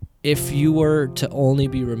If you were to only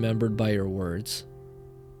be remembered by your words,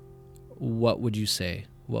 what would you say?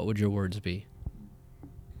 What would your words be?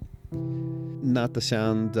 Not to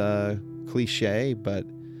sound cliche, but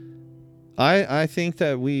I think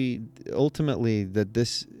that we ultimately that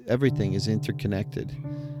this everything is interconnected,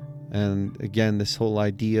 and again, this whole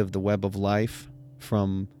idea of the web of life,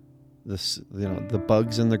 from the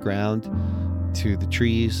bugs in the ground to the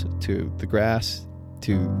trees to the grass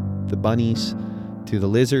to the bunnies to the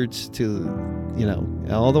lizards to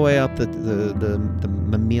all the way up the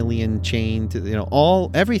mammalian chain to all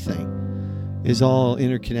everything is all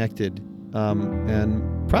interconnected,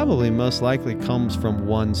 and probably most likely comes from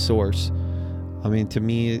one source. I mean, to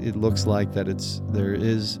me, it looks like that there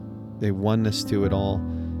is a oneness to it all,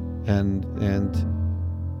 and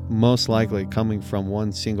most likely coming from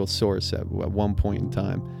one single source at one point in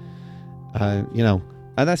time.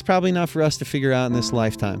 And that's probably not for us to figure out in this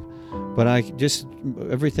lifetime. But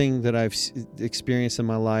everything that I've experienced in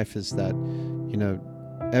my life is that,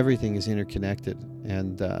 everything is interconnected.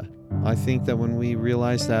 And I think that when we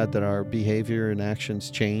realize that our behavior and actions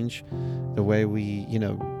change, the way we,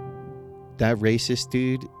 that racist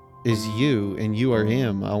dude is you and you are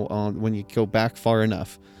him when you go back far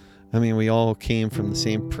enough. I mean, we all came from the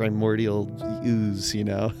same primordial ooze, and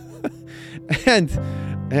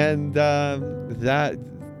that,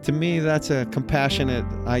 to me, that's a compassionate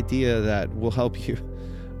idea that will help you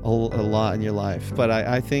a lot in your life. But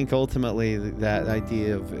I think ultimately that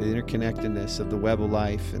idea of interconnectedness of the web of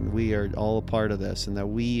life, and we are all a part of this, and that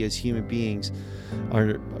we as human beings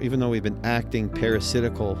are, even though we've been acting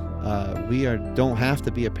parasitical, don't have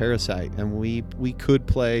to be a parasite, and we could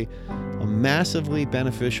play a massively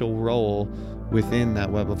beneficial role within that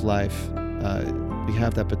web of life. We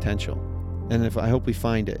have that potential, and I hope we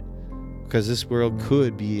find it, because this world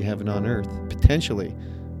could be heaven on earth. Potentially,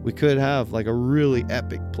 we could have like a really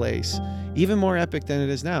epic place, even more epic than it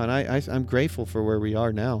is now. And I'm grateful for where we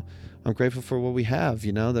are now. I'm grateful for what we have.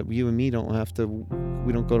 That you and me we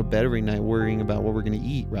don't go to bed every night worrying about what we're going to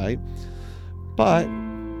eat, right? But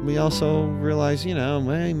we also realize,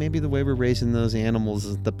 maybe the way we're raising those animals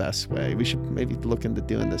isn't the best way. We should maybe look into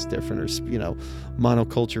doing this different, or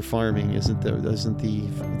monoculture farming isn't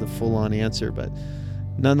the full-on answer. But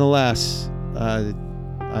nonetheless,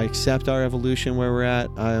 I accept our evolution where we're at.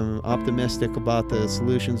 I'm optimistic about the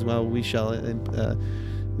solutions that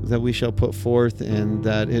we shall put forth, and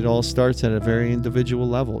that it all starts at a very individual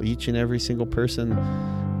level. Each and every single person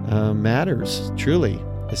matters, truly.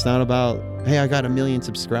 It's not about, hey, I got 1 million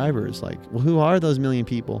subscribers. Like, well, who are those 1 million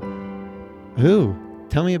people? Who?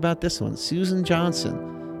 Tell me about this one. Susan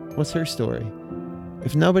Johnson. What's her story?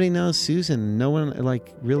 If nobody knows Susan, no one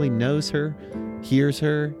really knows her, hears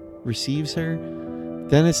her, receives her,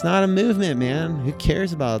 then it's not a movement, man. Who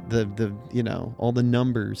cares about the all the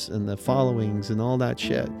numbers and the followings and all that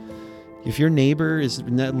shit? If your neighbor is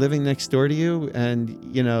living next door to you,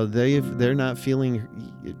 and they're not feeling,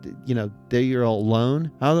 they're all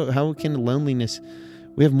alone. How can loneliness?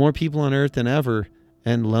 We have more people on earth than ever,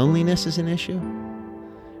 and loneliness is an issue.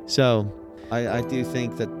 So I do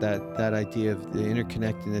think that idea of the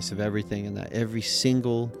interconnectedness of everything, and that every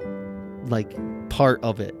single part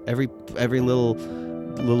of it, every little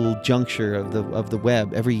juncture of the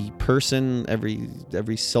web, every person,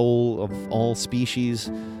 every soul of all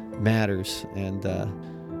species matters. And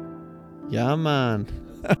yeah, man.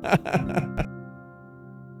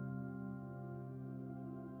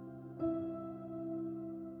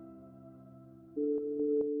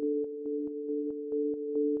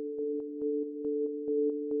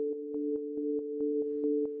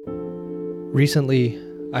 Recently,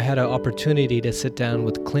 I had an opportunity to sit down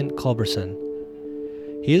with Clint Culberson.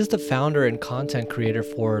 He is the founder and content creator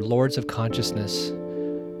for Lords of Consciousness,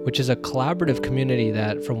 which is a collaborative community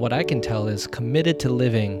that, from what I can tell, is committed to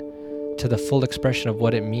living to the full expression of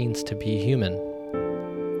what it means to be human.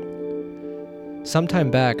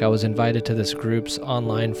 Sometime back, I was invited to this group's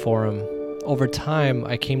online forum. Over time,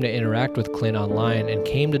 I came to interact with Clint online and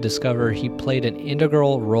came to discover he played an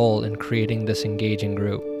integral role in creating this engaging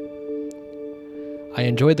group. I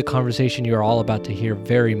enjoyed the conversation you are all about to hear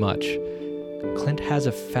very much. Clint has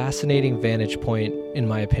a fascinating vantage point, in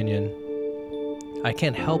my opinion. I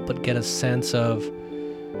can't help but get a sense of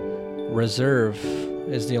reserve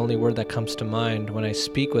is the only word that comes to mind when I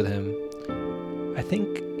speak with him. I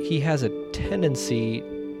think he has a tendency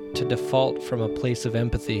to default from a place of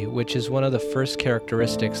empathy, which is one of the first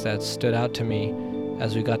characteristics that stood out to me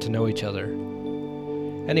as we got to know each other.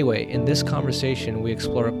 Anyway, in this conversation, we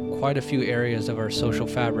explore quite a few areas of our social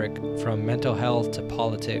fabric, from mental health to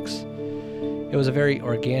politics. It was a very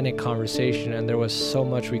organic conversation, and there was so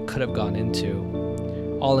much we could have gone into.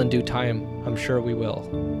 all in due time, I'm sure we will.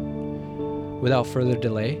 Without further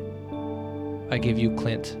delay, I give you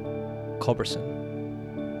Clint Culberson.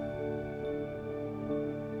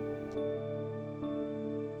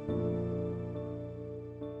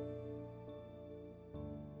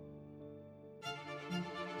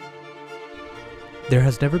 There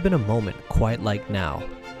has never been a moment quite like now.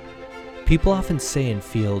 People often say and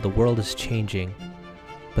feel the world is changing,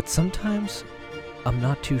 but sometimes I'm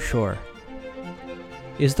not too sure.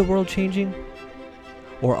 Is the world changing?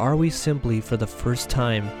 Or are we simply for the first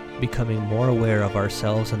time becoming more aware of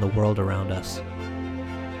ourselves and the world around us?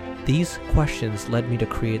 These questions led me to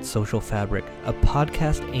create Social Fabric, a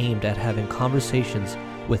podcast aimed at having conversations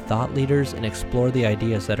with thought leaders and explore the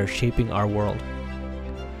ideas that are shaping our world.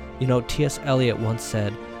 You know, T.S. Eliot once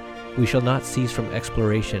said, "We shall not cease from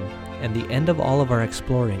exploration, and the end of all of our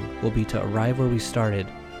exploring will be to arrive where we started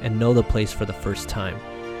and know the place for the first time."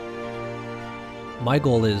 My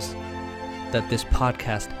goal is that this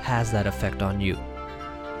podcast has that effect on you.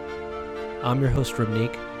 I'm your host,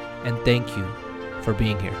 Ramneek, and thank you for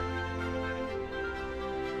being here.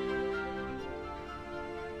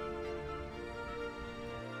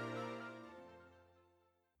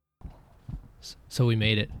 So we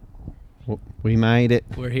made it. We made it.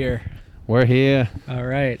 We're here. We're here. All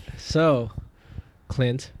right. So,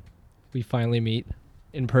 Clint, we finally meet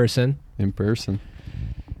in person. In person.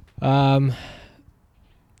 I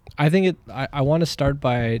think I want to start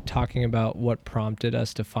by talking about what prompted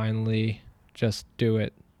us to finally just do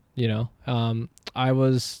it. You know, I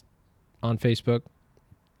was on Facebook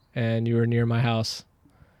and you were near my house,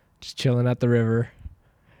 just chilling at the river,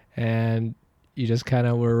 and you just kind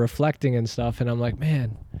of were reflecting and stuff. And I'm like,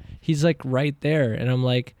 man, he's like right there. And I'm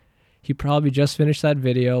like, he probably just finished that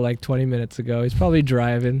video like 20 minutes ago. He's probably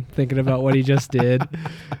driving, thinking about what he just did.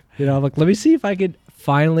 You know, I'm like, let me see if I could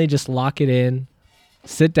finally just lock it in,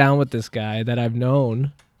 sit down with this guy that I've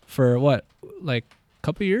known for what, like a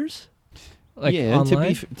couple years? Like yeah,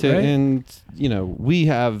 online, right? And you know,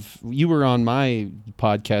 you were on my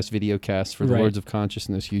podcast, Videocast for the Right. Lords of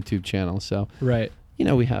Consciousness YouTube channel. So, right. you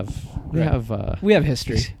know, we have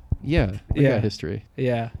history. Yeah, we got history.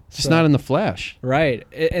 Yeah. Just not in the flesh. Right.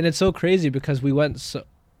 And it's so crazy because we went so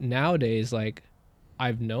nowadays, like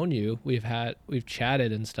I've known you, we've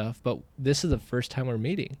chatted and stuff, but this is the first time we're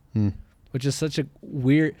meeting, which is such a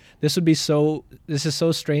weird, this is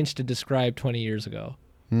so strange to describe 20 years ago,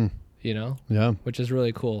 you know? Yeah. Which is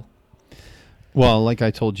really cool. Well, like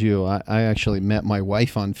I told you, I actually met my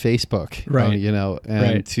wife on Facebook, right? You know,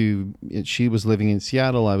 and she was living in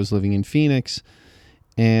Seattle, I was living in Phoenix,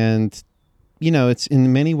 and you know, it's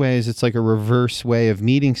in many ways it's like a reverse way of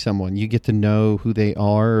meeting someone. You get to know who they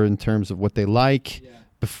are in terms of what they like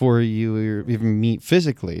before you even meet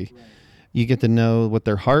physically. Right. You get to know what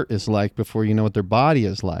their heart is like before you know what their body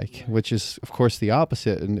is like, which is of course the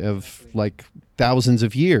opposite of like thousands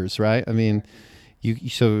of years, right? I mean.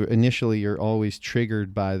 So initially you're always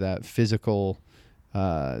triggered by that physical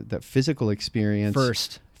experience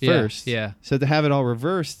first. Yeah. So to have it all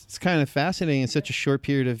reversed, it's kind of fascinating in such a short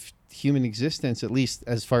period of human existence, at least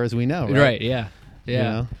as far as we know. Right. Yeah. You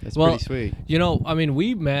know, that's pretty sweet. You know, I mean,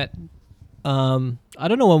 we met. I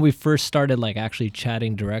don't know when we first started, like actually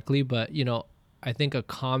chatting directly, but you know, I think a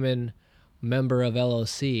common member of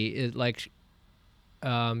LOC is like,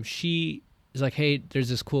 she. It's like, hey, there's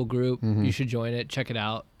this cool group. You should join it. Check it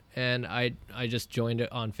out. And I just joined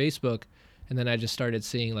it on Facebook. And then I just started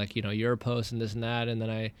seeing like, you know, your posts and this and that. And then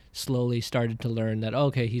I slowly started to learn that,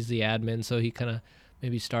 okay, he's the admin. So he kind of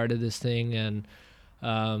maybe started this thing. And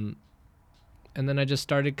then I just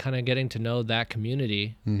started kind of getting to know that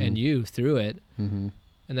community and you through it. And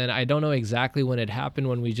then I don't know exactly when it happened,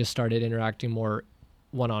 when we just started interacting more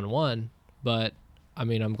one-on-one. But I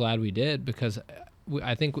mean, I'm glad we did, because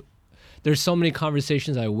I think there's so many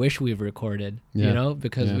conversations I wish we've recorded, you know,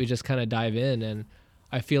 because we just kind of dive in. And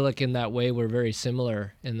I feel like in that way, we're very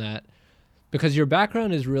similar in that, because your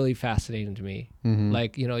background is really fascinating to me.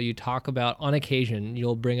 Like, you know, you talk about, on occasion,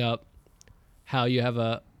 you'll bring up how you have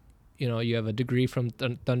a degree from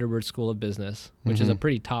Thunderbird School of Business, which is a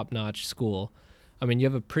pretty top-notch school. I mean, you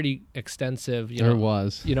have a pretty extensive,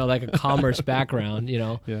 like a commerce background, you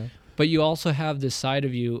know, but you also have this side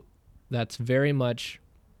of you that's very much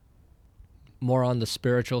more on the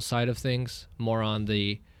spiritual side of things, more on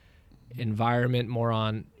the environment, more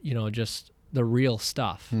on, you know, just the real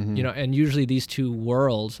stuff, you know, and usually these two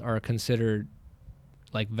worlds are considered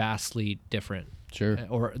like vastly different,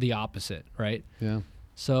 or the opposite, right? Yeah.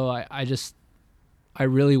 So I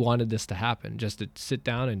really wanted this to happen, just to sit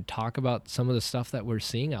down and talk about some of the stuff that we're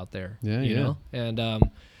seeing out there, you know? And I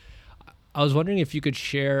was wondering if you could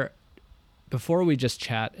share before we just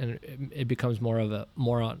chat and it becomes more of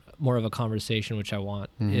a conversation, which I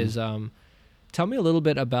want, is tell me a little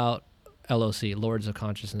bit about LOC, Lords of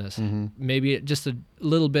Consciousness. Maybe just a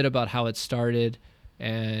little bit about how it started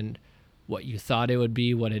and what you thought it would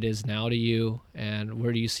be, what it is now to you, and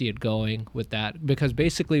where do you see it going with that? Because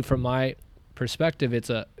basically, from my perspective, it's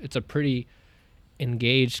a pretty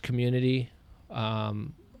engaged community. A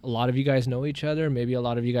lot of you guys know each other. Maybe a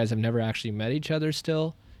lot of you guys have never actually met each other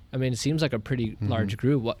still. I mean, it seems like a pretty large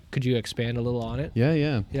group. What could you expand a little on it?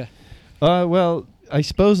 Yeah. Yeah. Well, I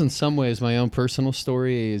suppose in some ways my own personal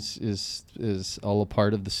story is all a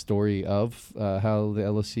part of the story of how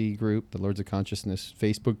the LOC group, the Lords of Consciousness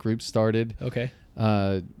Facebook group, started. Okay.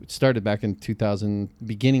 It started back in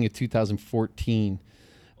beginning of 2014.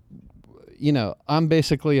 You know, I'm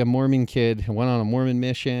basically a Mormon kid. I went on a Mormon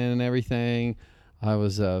mission and everything. I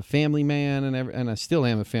was a family man and I still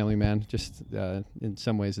am a family man, just in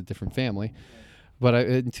some ways a different family. But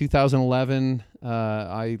in 2011,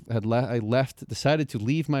 I decided to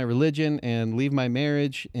leave my religion and leave my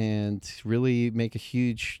marriage and really make a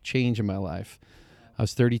huge change in my life. I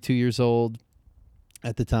was 32 years old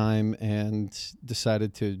at the time and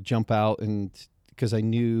decided to jump out, and because I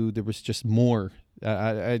knew there was just more.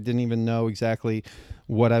 I didn't even know exactly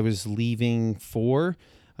what I was leaving for.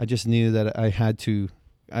 I just knew that I had to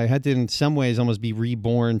in some ways almost be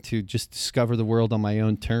reborn to just discover the world on my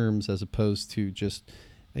own terms, as opposed to just,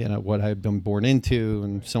 you know, what I've been born into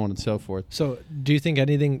and so on and so forth. So do you think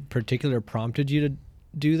anything particular prompted you to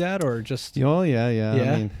do that, or just? Oh, yeah. Yeah,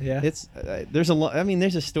 I mean, yeah. It's, there's a lot. I mean,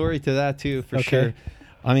 there's a story to that too, for sure.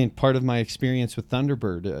 I mean, part of my experience with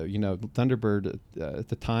Thunderbird, you know, Thunderbird at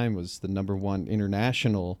the time was the #1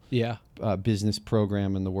 international business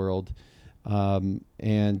program in the world.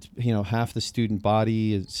 And, you know, half the student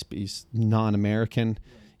body is non-American,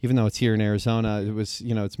 even though it's here in Arizona. It was,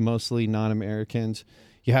 you know, it's mostly non-Americans.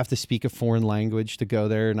 You have to speak a foreign language to go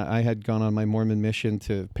there. And I had gone on my Mormon mission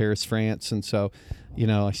to Paris, France. And so, you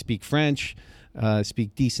know, I speak French,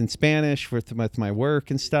 speak decent Spanish with my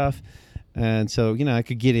work and stuff. And so, you know, I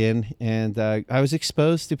could get in, and I was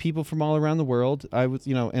exposed to people from all around the world. I was,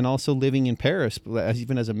 you know, and also living in Paris,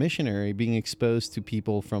 even as a missionary, being exposed to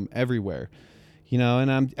people from everywhere, you know.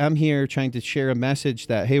 And I'm here trying to share a message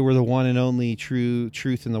that, hey, we're the one and only true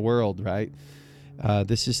truth in the world, right?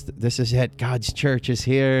 This is it. God's church is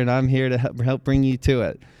here, and I'm here to help bring you to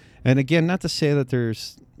it. And again, not to say that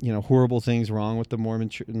there's, you know, horrible things wrong with the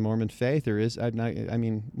Mormon faith. There is. I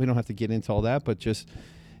mean, we don't have to get into all that, but just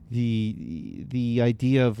the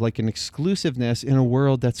idea of like an exclusiveness in a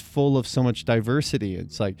world that's full of so much diversity.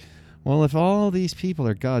 It's like, well, if all these people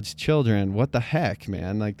are God's children, what the heck,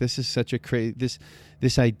 man? Like, this is such a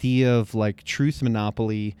this idea of like truth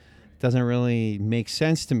monopoly doesn't really make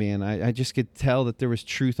sense to me. And I just could tell that there was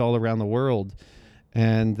truth all around the world,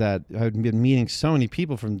 and that I'd been meeting so many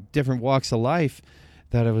people from different walks of life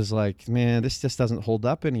that it was like, man, this just doesn't hold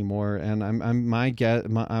up anymore. And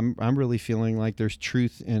I'm really feeling like there's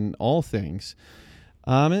truth in all things.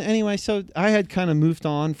 And anyway, so I had kind of moved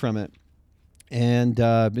on from it, and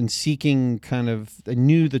been seeking I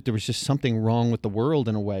knew that there was just something wrong with the world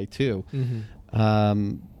in a way too.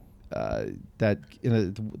 That, you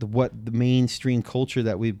know, what the mainstream culture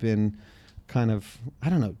that we've been kind of, I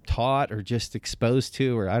don't know, taught or just exposed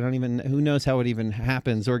to, or who knows how it even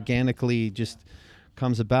happens organically, just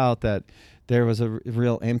comes about, that there was a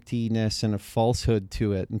real emptiness and a falsehood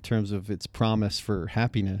to it in terms of its promise for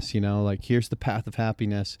happiness, you know, like, here's the path of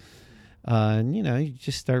happiness. And, you know, you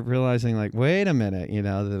just start realizing, like, wait a minute, you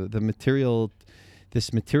know,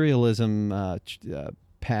 this materialism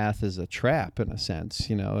path is a trap in a sense,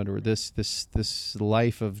 you know, or this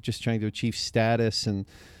life of just trying to achieve status and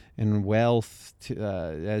wealth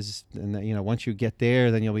and you know, once you get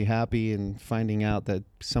there, then you'll be happy, and finding out that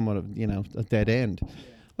somewhat of, you know, a dead end,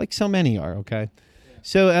 like so many are. Okay.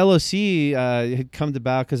 So LOC had come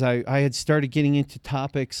about because I had started getting into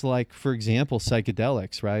topics like, for example,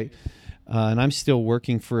 psychedelics, right? And I'm still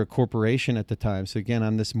working for a corporation at the time. So again,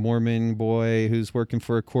 I'm this Mormon boy who's working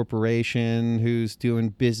for a corporation, who's doing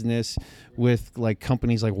business with like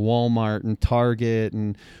companies like Walmart and Target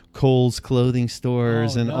and Kohl's clothing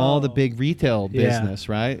stores all the big retail business,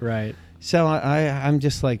 right? Right. So I'm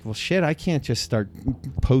just like, well, shit, I can't just start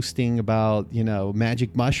posting about, you know,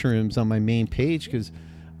 magic mushrooms on my main page because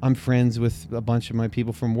I'm friends with a bunch of my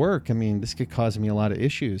people from work. I mean, this could cause me a lot of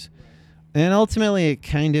issues. And ultimately, it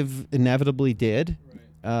kind of inevitably did.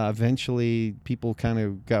 Eventually, people kind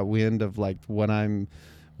of got wind of like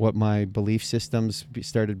what my belief systems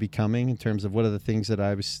started becoming in terms of what are the things that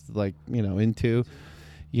I was like, you know, into.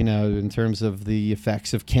 you know, in terms of the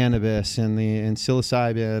effects of cannabis and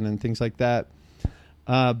psilocybin and things like that.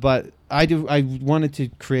 But I wanted to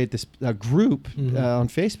create this group on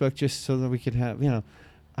Facebook just so that we could have, you know,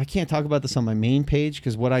 I can't talk about this on my main page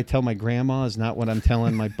because what I tell my grandma is not what I'm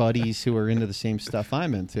telling my buddies who are into the same stuff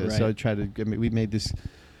I'm into. Right. So we made this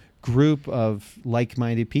group of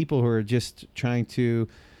like-minded people who are just trying to,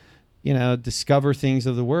 you know, discover things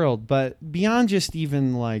of the world. But beyond just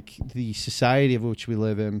even like the society of which we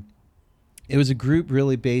live in, it was a group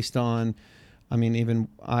really based on, I mean, even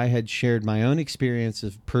I had shared my own experience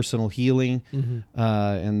of personal healing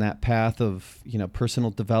and that path of, you know,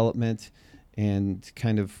 personal development, and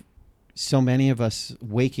kind of so many of us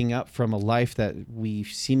waking up from a life that we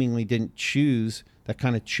seemingly didn't choose, that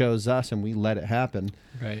kind of chose us, and we let it happen.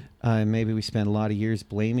 Right. And maybe we spent a lot of years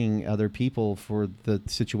blaming other people for the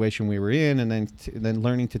situation we were in, and then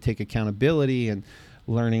learning to take accountability and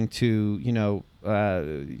learning to, you know,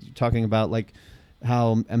 talking about like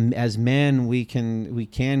how as men we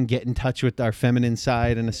can get in touch with our feminine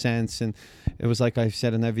side in a sense. And it was like I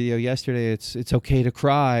said in that video yesterday, it's okay to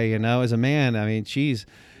cry, you know, as a man. I mean, geez,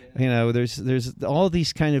 you know, there's all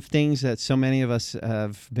these kind of things that so many of us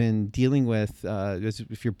have been dealing with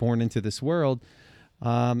if you're born into this world.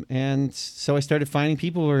 And so I started finding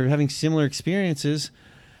people who were having similar experiences,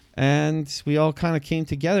 and we all kind of came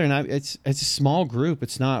together. And it's a small group.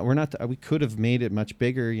 We could have made it much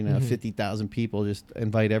bigger, you know, 50,000 people, just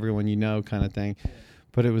invite everyone, you know, kind of thing.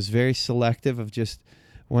 But it was very selective of just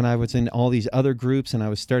when I was in all these other groups and I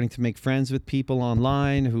was starting to make friends with people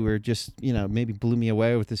online who were just, you know, maybe blew me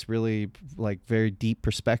away with this really like very deep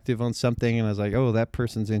perspective on something. And I was like, oh, that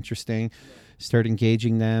person's interesting. Start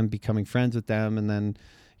engaging them, becoming friends with them. And then,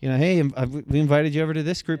 you know, hey, we invited you over to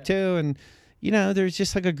this group too. And, you know, there's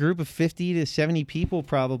just like a group of 50 to 70 people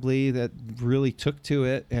probably that really took to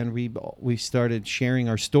it. And we started sharing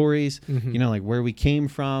our stories, you know, like where we came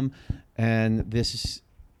from. And this is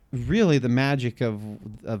really the magic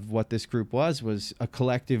of what this group was a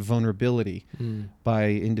collective vulnerability by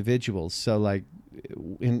individuals. So like,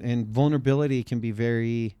 and vulnerability can be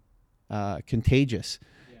very contagious.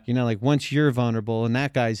 You know, like once you're vulnerable and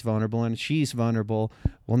that guy's vulnerable and she's vulnerable,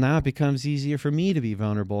 well, now it becomes easier for me to be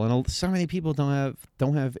vulnerable. And so many people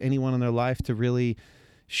don't have anyone in their life to really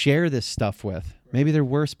share this stuff with. Maybe their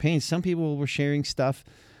worst pain. Some people were sharing stuff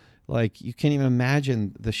like you can't even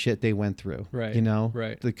imagine the shit they went through. Right. You know,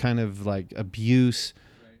 right. The kind of like abuse,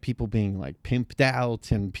 people being like pimped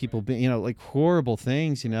out, and people being, you know, like horrible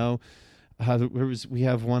things. You know, we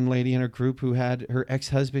have one lady in our group who had her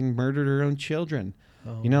ex-husband murdered her own children.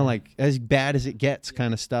 Oh, you know, like as bad as it gets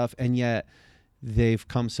kind of stuff. And yet they've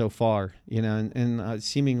come so far, you know, and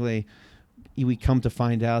seemingly we come to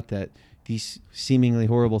find out that these seemingly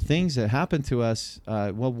horrible things that happen to us,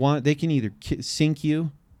 they can either sink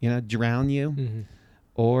you, you know, drown you,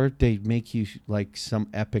 or they make you like some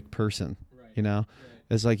epic person, you know.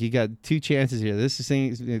 It's like you got two chances here.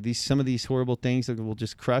 Some of these horrible things that will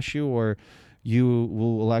just crush you, or you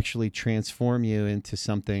will actually transform you into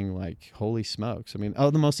something like, holy smokes. I mean,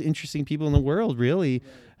 the most interesting people in the world really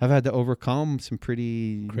have had to overcome some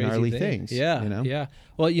pretty crazy gnarly things. Yeah, you know? Yeah.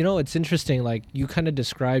 Well, you know, it's interesting. Like you kind of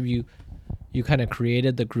describe you kind of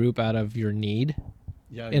created the group out of your need,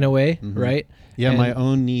 in a way, right? Yeah, and my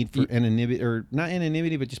own need for anonymity, or not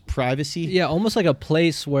anonymity, but just privacy. Yeah, almost like a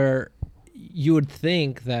place where you would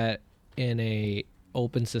think that in a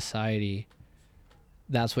open society,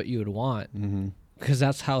 that's what you would want, because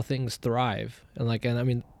that's how things thrive. And I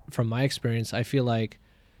mean, from my experience, I feel like,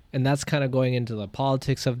 and that's kind of going into the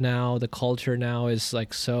politics of now, the culture now is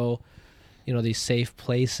like, so, you know, these safe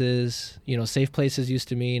places, you know, safe places used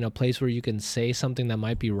to mean a place where you can say something that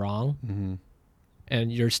might be wrong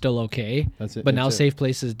and you're still okay. That's it. But now safe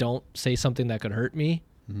places don't say something that could hurt me.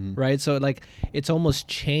 Right. So like, it's almost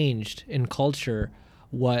changed in culture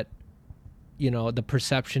what, you know, the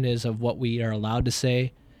perception is of what we are allowed to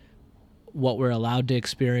say, what we're allowed to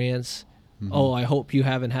experience. Oh, I hope you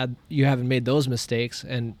haven't made those mistakes,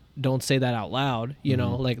 and don't say that out loud. You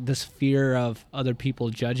know, like this fear of other people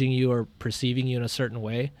judging you or perceiving you in a certain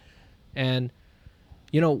way. And,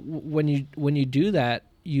 you know, when you do that,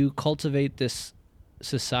 you cultivate this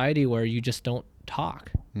society where you just don't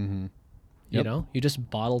talk. You know, you just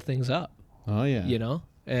bottle things up. Oh yeah. You know,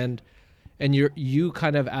 and you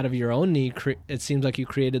kind of out of your own need, it seems like you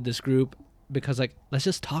created this group because like, let's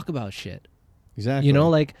just talk about shit. Exactly. You know,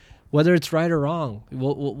 like whether it's right or wrong,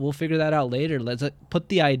 we'll figure that out later. Let's put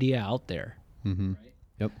the idea out there. Right?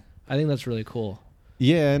 Yep. I think that's really cool.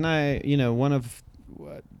 Yeah, and you know, one of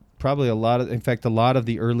probably a lot of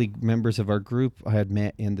the early members of our group I had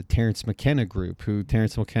met in the Terrence McKenna group. Who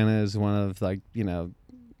Terrence McKenna is one of, like, you know,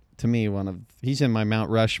 to me, he's in my Mount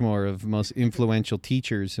Rushmore of most influential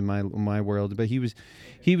teachers in my world. But he was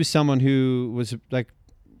someone who was like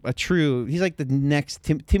he's like the next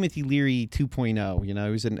Timothy Leary 2.0. You know,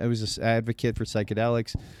 he was an advocate for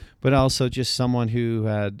psychedelics, but also just someone who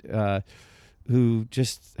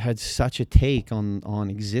just had such a take on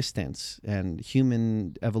existence and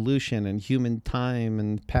human evolution and human time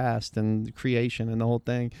and past and creation and the whole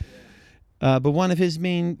thing. But one of his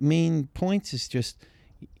main points is just,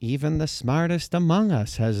 even the smartest among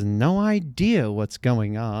us has no idea what's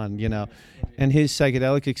going on, you know. And his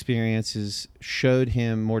psychedelic experiences showed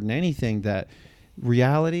him more than anything that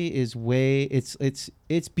reality is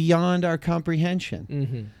it's beyond our comprehension.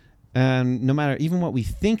 Mm-hmm. And no matter even what we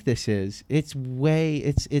think this is, it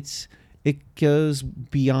goes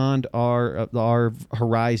beyond our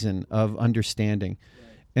horizon of understanding.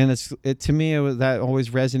 And to me, that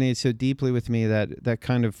always resonates so deeply with me, that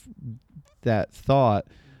thought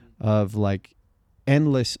of like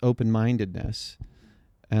endless open-mindedness,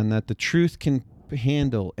 and that the truth can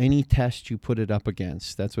handle any test you put it up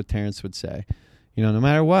against. That's what Terence would say. You know, no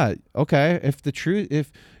matter what. Okay, if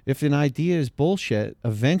an idea is bullshit,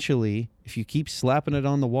 eventually, if you keep slapping it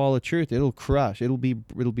on the wall of truth, it'll crush. It'll be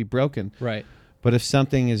broken. Right. But if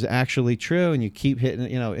something is actually true and you keep hitting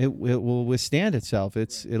it, you know, it will withstand itself.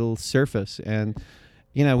 It'll surface. And,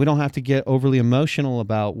 you know, we don't have to get overly emotional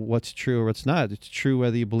about what's true or what's not. It's true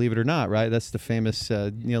whether you believe it or not, right? That's the famous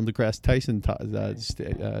Neil deGrasse Tyson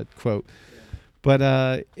quote.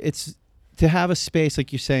 But it's to have a space,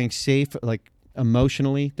 like you're saying, safe, like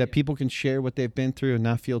emotionally, that people can share what they've been through and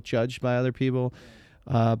not feel judged by other people.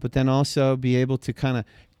 But then also be able to kind of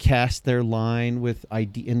cast their line with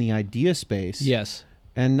in the idea space. Yes.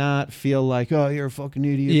 And not feel like, oh, you're a fucking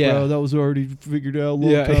idiot, bro. That was already figured out a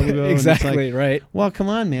long time ago. Exactly, like, right. Well, come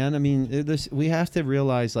on, man. I mean, we have to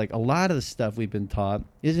realize, like, a lot of the stuff we've been taught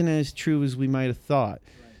isn't as true as we might have thought.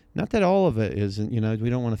 Not that all of it isn't, you know, we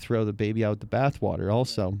don't want to throw the baby out with the bathwater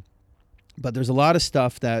also. But there's a lot of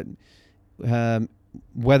stuff that,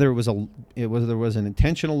 whether it was an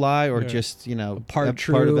intentional lie or just, you know, part of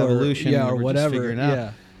evolution, or whatever, just figuring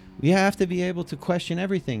out. We have to be able to question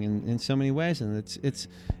everything in so many ways, and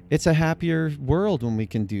it's a happier world when we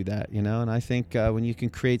can do that, you know. And I think when you can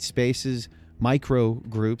create spaces, micro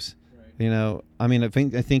groups, you know, I mean, I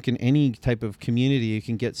think in any type of community, you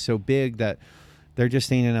can get so big that there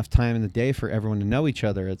just ain't enough time in the day for everyone to know each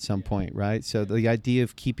other at some point, right? So the idea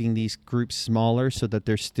of keeping these groups smaller so that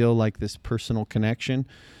there's still like this personal connection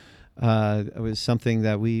was something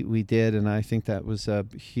that we did, and I think that was a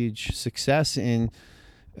huge success in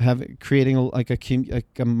creating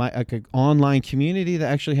an online community that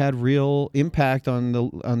actually had real impact on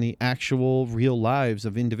the actual real lives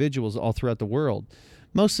of individuals all throughout the world,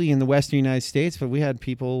 mostly in the Western United States, but we had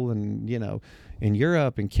people in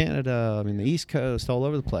Europe and Canada, I mean the East Coast, all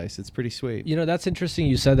over the place. It's pretty sweet. You know, that's interesting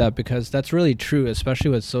you said that, because that's really true,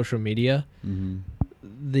 especially with social media. Mm-hmm.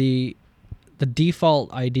 The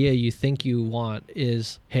default idea you think you want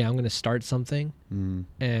is, hey, I'm going to start something,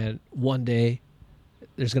 and one day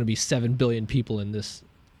there's going to be 7 billion people in this.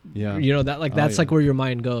 Yeah. You know, that's like where your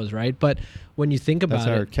mind goes, right? But when you think about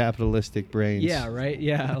that's our capitalistic brains. Yeah, right.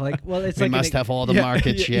 Yeah, like, well, it's we like must have all the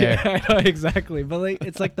market share. Yeah, I know, exactly. But like,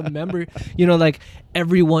 it's like the member, you know, like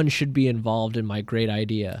everyone should be involved in my great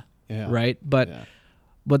idea, right? But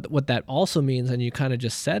what that also means, and you kind of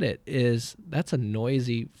just said it, is that's a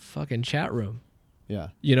noisy fucking chat room. Yeah.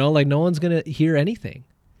 You know, like no one's gonna hear anything.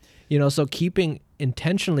 You know, so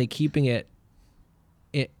intentionally keeping it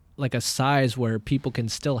like a size where people can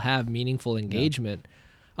still have meaningful engagement.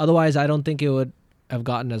 Otherwise, I don't think it would have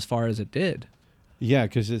gotten as far as it did. Yeah,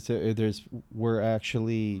 because there's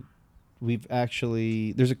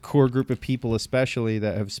a core group of people especially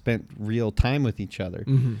that have spent real time with each other.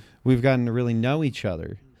 Mm-hmm. We've gotten to really know each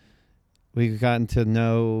other. We've gotten to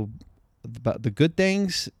know about the good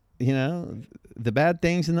things, you know, the bad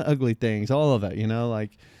things and the ugly things, all of it, you know,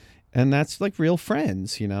 like, and that's like real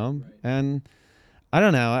friends, you know. Right. And I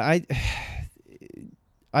don't know.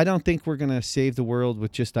 I don't think we're going to save the world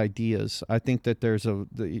with just ideas. I think that there's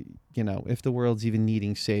if the world's even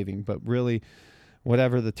needing saving, but really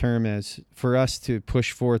whatever the term is, for us to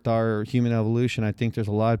push forth our human evolution, I think there's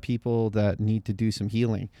a lot of people that need to do some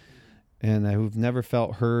healing, and who've never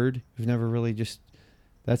felt heard, who've never really just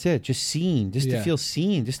seen, to feel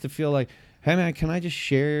seen, just to feel like, hey man, can I just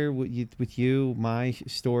share with you my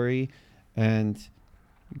story and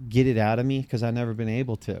get it out of me, because I've never been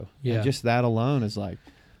able to. Yeah. And just that alone is like,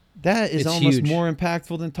 that is almost huge. More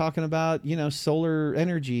impactful than talking about, you know, solar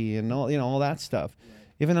energy and all, you know, all that stuff. Right.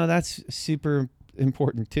 Even though that's super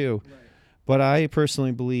important too. Right. But I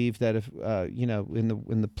personally believe that if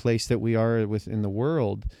in the place that we are within the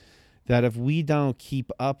world, that if we don't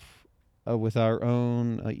keep up with our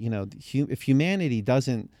own, if humanity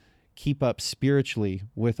doesn't keep up spiritually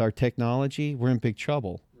with our technology, we're in big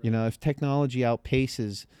trouble. If technology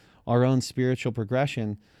outpaces our own spiritual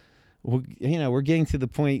progression, we're getting to the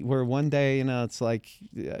point where one day, it's like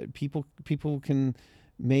people can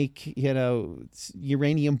make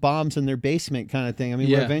uranium bombs in their basement kind of thing. I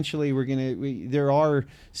mean, eventually there are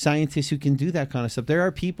scientists who can do that kind of stuff. There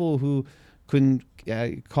are people who can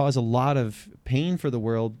cause a lot of pain for the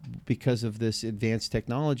world because of this advanced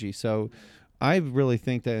technology. So I really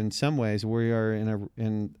think that in some ways we are in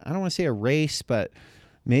I don't want to say a race, but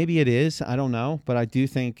maybe it is. I don't know, but I do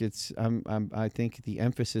think I think the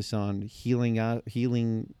emphasis on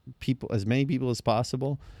healing people, as many people as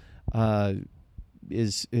possible,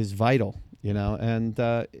 is vital. And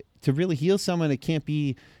to really heal someone,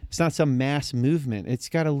 it's not some mass movement. It's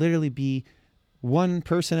got to literally be one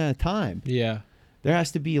person at a time. Yeah. There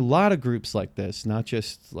has to be a lot of groups like this, not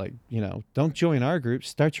just like, don't join our group,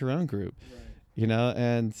 start your own group. Right.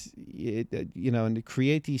 And to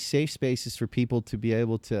create these safe spaces for people to be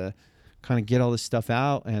able to kind of get all this stuff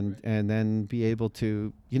out and then be able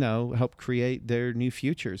to, help create their new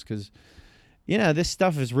futures. Because, this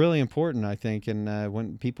stuff is really important, I think. And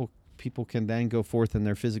when people can then go forth in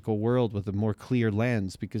their physical world with a more clear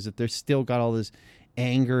lens, because if they're still got all this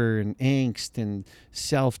anger and angst and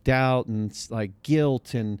self-doubt and like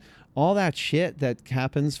guilt and all that shit that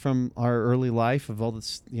happens from our early life of all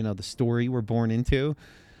this, the story we're born into,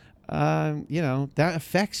 that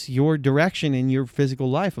affects your direction in your physical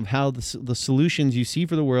life of how the solutions you see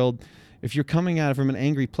for the world. If you're coming at it from an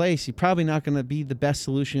angry place, you're probably not going to be the best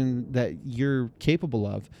solution that you're capable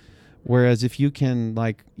of. Whereas if you can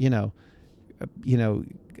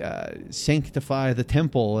sanctify the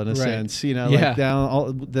temple in a sense, like down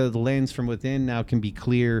all the lens from within now can be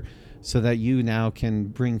clear, so that you now can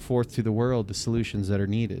bring forth to the world the solutions that are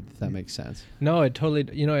needed, if that makes sense. No, it totally,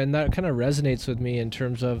 and that kind of resonates with me in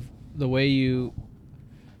terms of the way you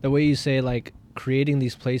say, like, creating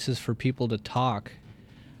these places for people to talk.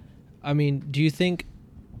 I mean, do you think,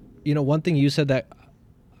 one thing you said that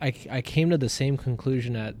I came to the same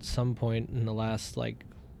conclusion at some point in the last like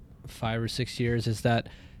 5 or 6 years, is that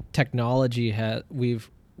technology we've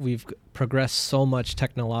progressed so much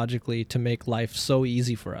technologically to make life so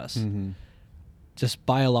easy for us. Mm-hmm. Just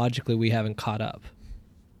biologically, we haven't caught up.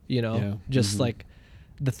 Like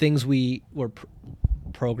the things we were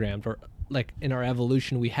programmed, or like in our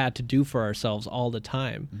evolution, we had to do for ourselves all the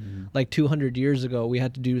time. Mm-hmm. Like 200 years ago, we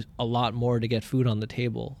had to do a lot more to get food on the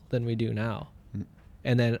table than we do now. Mm-hmm.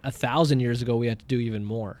 And then 1,000 years ago, we had to do even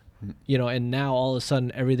more. Mm-hmm. And now all of a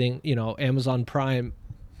sudden everything, Amazon Prime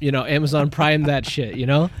that shit,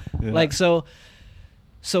 Yeah. Like, so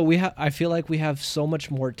I feel like we have so much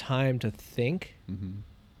more time to think mm-hmm.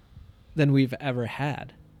 than we've ever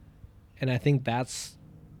had. And I think that's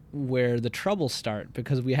where the troubles start,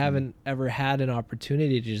 because we haven't ever had an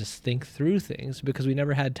opportunity to just think through things because we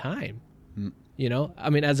never had time. I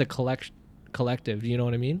mean, as a collective, you know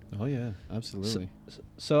what I mean? Oh yeah, absolutely.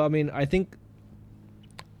 So I mean, I think,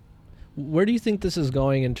 where do you think this is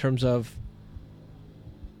going in terms of,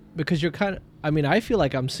 because you're I feel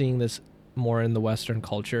like I'm seeing this more in the Western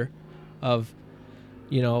culture of,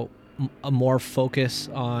 a more focus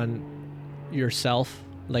on yourself,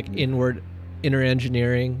 like mm-hmm. inner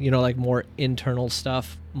engineering, like more internal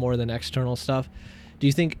stuff more than external stuff. Do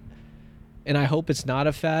you think, and I hope it's not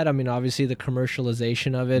a fad, I mean, obviously the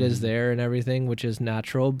commercialization of it mm-hmm. is there and everything, which is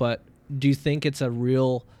natural, but do you think it's a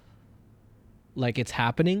real, like, it's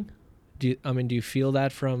happening? Do you feel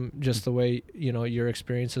that from just the way, your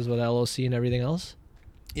experiences with LOC and everything else?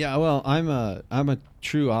 Yeah, well, I'm a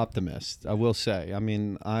true optimist, I will say. I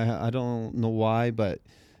mean, I don't know why, but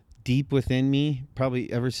deep within me,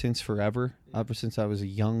 probably ever since I was a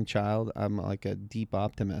young child, I'm like a deep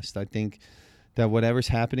optimist. I think that whatever's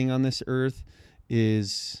happening on this earth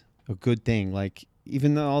is a good thing. Like,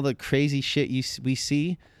 even though all the crazy shit we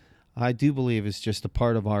see, I do believe it's just a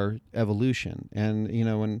part of our evolution. And,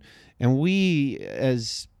 and we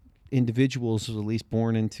as individuals, at least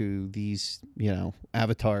born into these,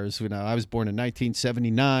 avatars, I was born in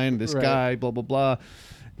 1979, this right. guy, blah, blah, blah,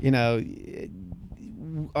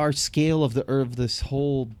 our scale of the earth, this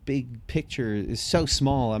whole big picture is so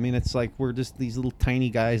small. I mean, it's like we're just these little tiny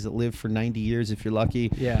guys that live for 90 years if you're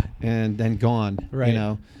lucky. Yeah. And then gone.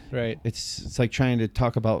 Right. Right. It's like trying to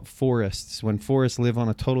talk about forests when forests live on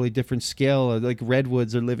a totally different scale. Like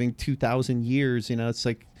redwoods are living 2,000 years. It's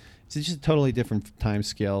It's just a totally different time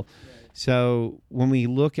scale. So when we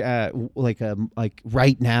look at like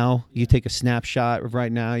right now, you take a snapshot of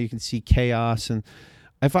right now, you can see chaos. And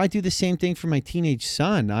if I do the same thing for my teenage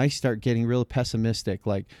son, I start getting real pessimistic.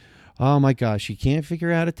 Like, oh my gosh, he can't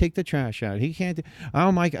figure out how to take the trash out. He can't.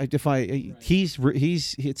 Oh my God,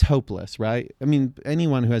 it's hopeless, right? I mean,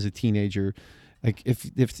 anyone who has a teenager, like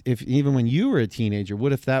if even when you were a teenager,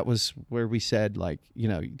 what if that was where we said, like, you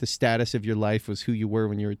know, the status of your life was who you were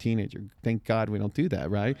when you were a teenager? Thank God we don't do that,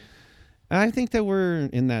 right? And I think that we're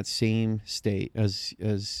in that same state as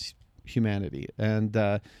humanity, and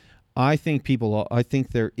I think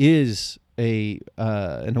there is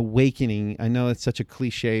an awakening. I know it's such a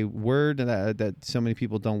cliche word that so many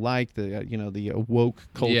people don't like, the woke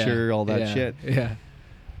culture, all that shit. Yeah.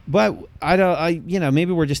 But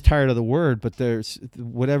maybe we're just tired of the word, but there's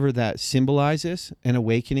whatever that symbolizes, an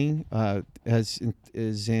awakening,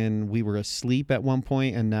 is in we were asleep at one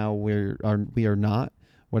point and now we are not,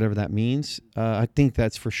 whatever that means. I think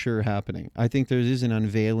that's for sure happening. I think there is an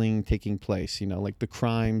unveiling taking place, like the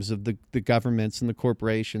crimes of the governments and the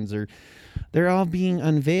corporations they're all being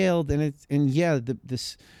unveiled. And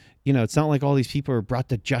this, it's not like all these people are brought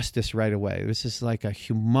to justice right away. This is like a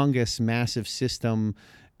humongous, massive system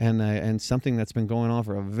and something that's been going on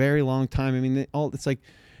for a very long time. I mean, it's like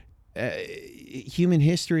human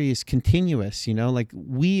history is continuous, like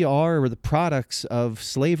we are the products of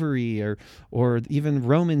slavery or even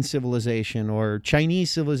Roman civilization or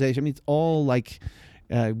Chinese civilization. I mean, it's all like,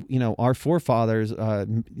 our forefathers,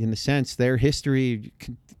 in a sense, their history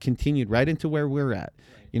continued right into where we're at.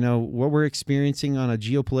 What we're experiencing on a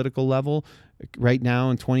geopolitical level right now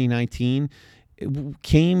in 2019, it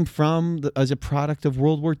came from as a product of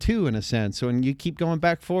World War II in a sense. So, and you keep going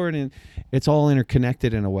back forward, and it's all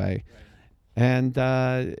interconnected in a way. And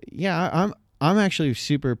I'm actually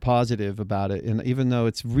super positive about it. And even though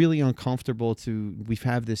it's really uncomfortable we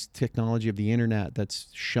have this technology of the internet that's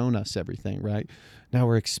shown us everything, right? Now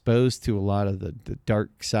we're exposed to a lot of the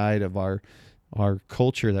dark side of our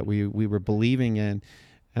culture that we were believing in.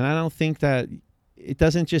 And I don't think that it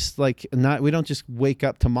doesn't just we don't just wake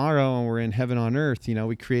up tomorrow and we're in heaven on earth.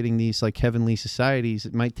 We're creating these like heavenly societies.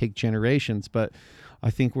 It might take generations, but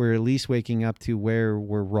I think we're at least waking up to where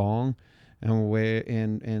we're wrong,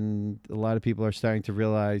 and a lot of people are starting to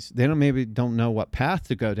realize they don't know what path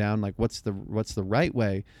to go down. Like what's the right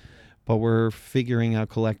way, but we're figuring out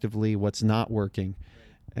collectively what's not working.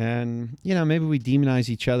 And, maybe we demonize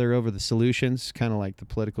each other over the solutions, kind of like the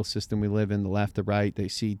political system we live in, the left, the right. They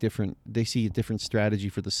see a different strategy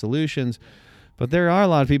for the solutions. But there are a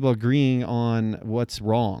lot of people agreeing on what's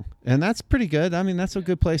wrong. And that's pretty good. I mean, that's a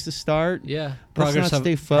good place to start. Yeah. Let's not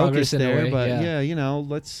stay focused there. But,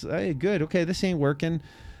 let's, hey, good. Okay, this ain't working.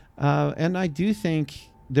 And I do think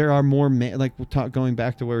there are more, going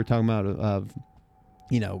back to what we were talking about of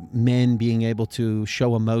men being able to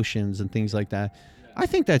show emotions and things like that. I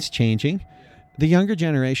think that's changing. The younger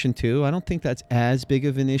generation too. I don't think that's as big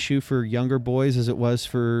of an issue for younger boys as it was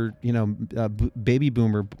for baby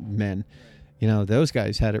boomer men. Those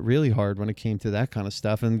guys had it really hard when it came to that kind of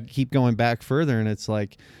stuff, and keep going back further, and it's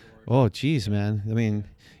like, oh geez, man. I mean,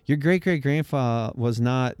 your great grandpa was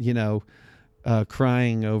not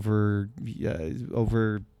crying over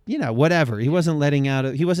whatever. He wasn't letting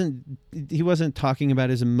out. He wasn't talking about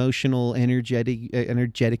his emotional,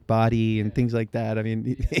 energetic body and things like that. I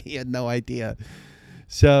mean, he had no idea.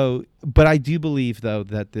 So, but I do believe though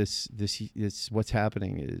that this what's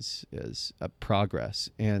happening is a progress,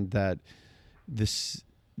 and that these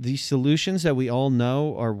solutions that we all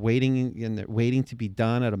know are waiting to be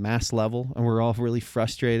done at a mass level, and we're all really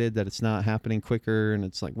frustrated that it's not happening quicker, and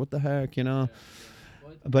it's like, what the heck,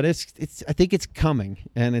 But I think it's coming,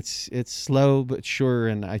 and it's slow but sure.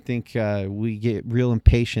 And I think we get real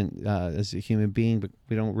impatient as a human being, but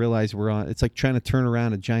we don't realize it's like trying to turn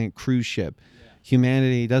around a giant cruise ship. Yeah.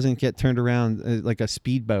 Humanity doesn't get turned around like a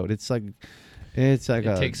speedboat. It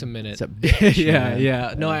takes a minute. It's a bitch,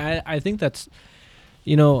 yeah. No, I think that's,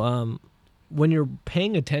 when you're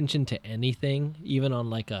paying attention to anything, even on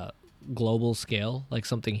like a global scale, like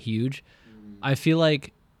something huge, I feel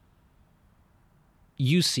like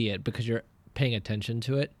you see it because you're paying attention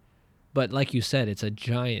to it. But like you said, it's a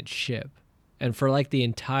giant ship. And for like the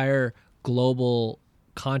entire global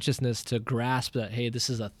consciousness to grasp that, hey, this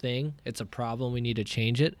is a thing, it's a problem, we need to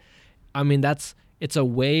change it. I mean, it's a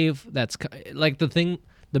wave that's like the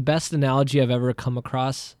best analogy I've ever come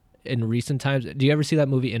across in recent times. Do you ever see that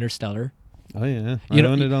movie Interstellar? Oh yeah. I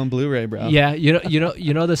own it on Blu-ray, bro. Yeah.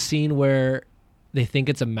 You know the scene where they think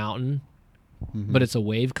it's a mountain, but it's a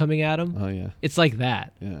wave coming at them? Oh yeah. It's like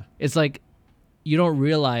that. Yeah. It's like you don't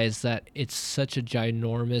realize that it's such a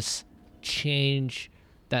ginormous change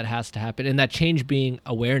that has to happen, and that change being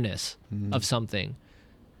awareness of something,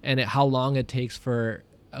 and how long it takes for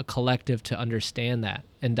a collective to understand that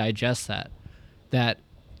and digest that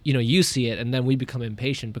you see it, and then we become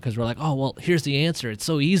impatient because we're like, oh, well, here's the answer. It's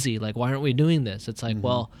so easy. Like, why aren't we doing this? It's like,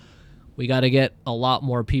 well, we got to get a lot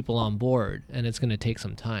more people on board, and it's going to take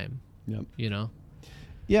some time. Yep.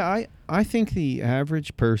 Yeah, I think the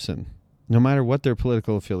average person, no matter what their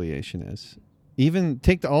political affiliation is, even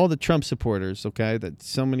take all the Trump supporters, okay, that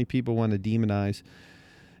so many people want to demonize.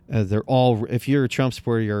 They're all, if you're a Trump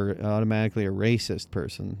supporter, you're automatically a racist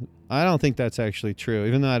person. I don't think that's actually true,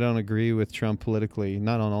 even though I don't agree with Trump politically,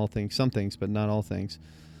 not on all things, some things, but not all things.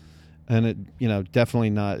 And it, definitely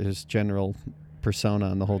not his general persona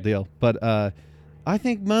and the whole deal. But I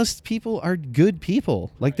think most people are good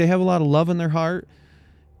people. Like, they have a lot of love in their heart.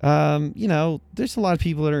 There's a lot of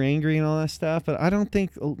people that are angry and all that stuff, but I don't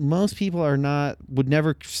think most people would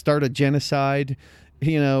never start a genocide,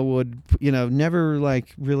 would never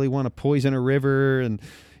like really want to poison a river and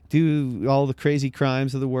do all the crazy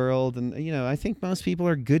crimes of the world. And, I think most people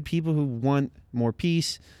are good people who want more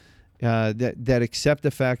peace, that accept the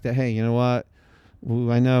fact that, hey, you know what?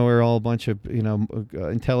 I know we're all a bunch of,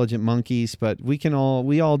 intelligent monkeys, but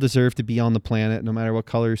we all deserve to be on the planet, no matter what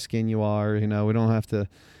color skin you are. We don't have to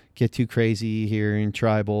get too crazy here and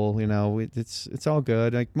tribal. It's all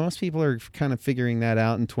good. Like, most people are kind of figuring that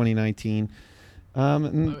out in 2019.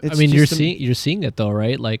 You're seeing it though,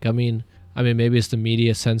 right? Like, I mean, maybe it's the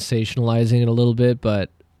media sensationalizing it a little bit,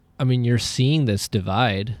 but you're seeing this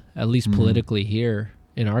divide, at least politically here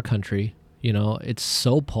in our country. It's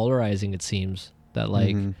so polarizing. It seems that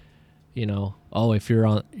like, if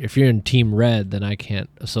you're in Team Red, then I can't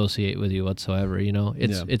associate with you whatsoever.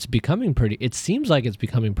 It's becoming pretty. It seems like it's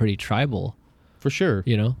becoming pretty tribal. For sure.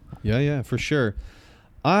 Yeah, for sure.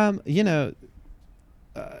 Because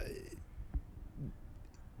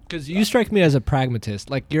you strike me as a pragmatist.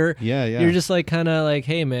 Like, you're you're just like kind of like,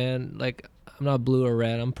 hey man, like, I'm not blue or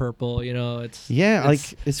red, I'm purple. It's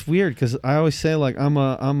it's weird because I always say, like, I'm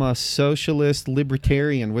a socialist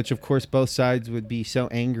libertarian, which of course both sides would be so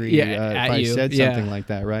angry if I said something like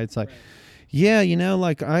that, right? It's like,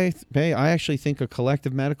 like I actually think a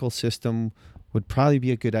collective medical system would probably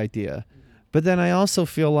be a good idea. But then I also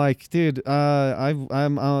feel like, dude,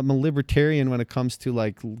 I'm a libertarian when it comes to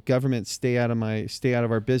like government stay out of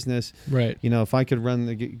our business. Right. If I could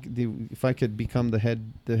if I could become the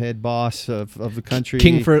head boss of the country,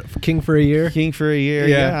 king for a year.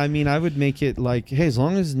 Yeah. I would make it like, hey, as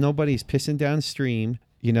long as nobody's pissing downstream,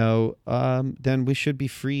 then we should be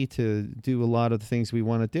free to do a lot of the things we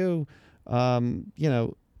want to do.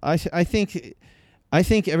 I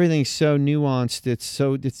think everything's so nuanced. It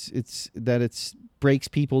breaks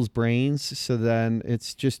people's brains. So then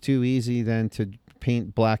it's just too easy then to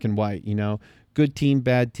paint black and white. Good team,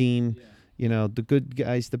 bad team. The good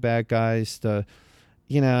guys, the bad guys. And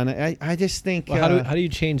I just think. Well, how do you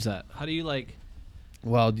change that? How do you like?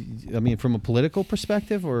 Well, from a political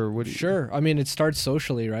perspective, or what? Sure. It starts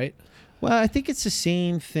socially, right? Well, I think it's the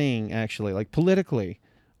same thing actually. Like, politically.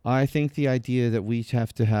 I think the idea that we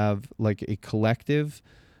have to have like a collective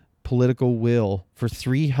political will for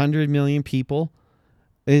 300 million people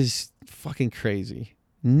is fucking crazy,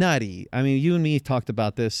 nutty. You and me talked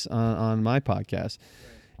about this on my podcast.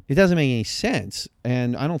 It doesn't make any sense.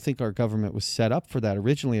 And I don't think our government was set up for that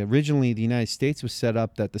originally. Originally, the United States was set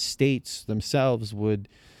up that the states themselves would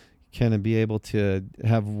kind of be able to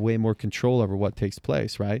have way more control over what takes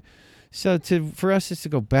place, right? So for us is to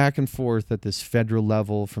go back and forth at this federal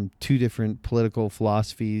level from two different political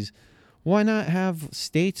philosophies. Why not have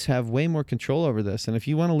states have way more control over this? And if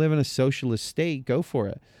you want to live in a socialist state, go for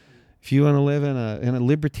it. If you want to live in a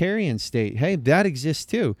libertarian state, hey, that exists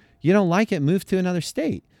too. You don't like it, move to another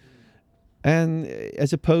state. And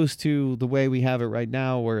as opposed to the way we have it right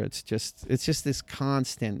now, where it's just this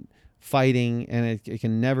constant fighting, and it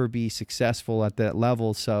can never be successful at that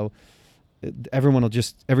level. So everyone will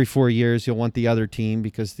just, every 4 years you'll want the other team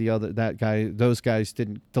because those guys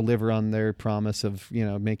didn't deliver on their promise of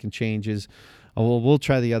making changes. Oh, well, we'll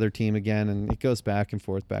try the other team again, and it goes back and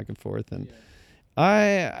forth. And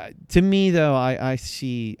to me though, I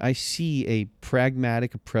see a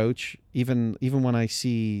pragmatic approach even when I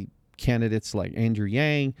see candidates like Andrew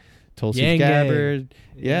Yang Tulsi Yang Gabbard. Gang.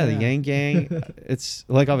 Yeah, the Yang Gang. It's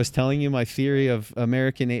like I was telling you, my theory of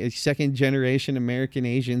second generation American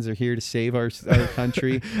Asians are here to save our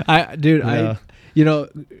country.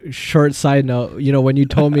 Short side note, when you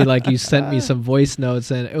told me, like, you sent me some voice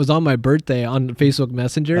notes, and it was on my birthday on Facebook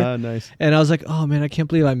Messenger. Oh, nice. And I was like, oh man, I can't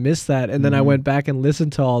believe I missed that. And then I went back and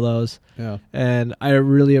listened to all those. Yeah. And I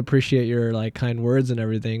really appreciate your, like, kind words and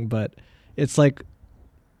everything. But it's like,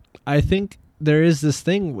 I think there is this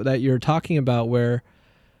thing that you're talking about where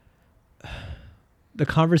the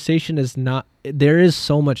conversation is not, there is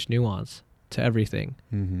so much nuance to everything.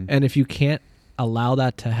 Mm-hmm. And if you can't allow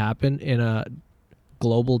that to happen in a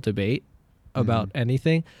global debate about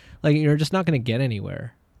anything, like, you're just not going to get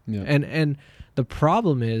anywhere. Yeah. And the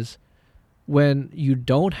problem is when you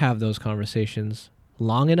don't have those conversations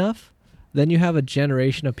long enough, then you have a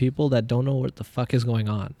generation of people that don't know what the fuck is going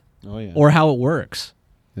on. Oh, yeah. Or how it works.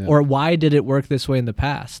 Yeah. Or why did it work this way in the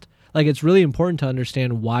past. Like, it's really important to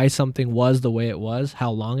understand why something was the way it was, how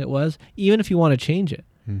long it was, even if you want to change it.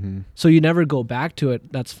 Mm-hmm. So you never go back to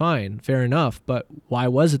it. That's fine. Fair enough. But why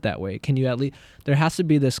was it that way? Can you at least, there has to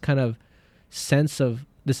be this kind of sense of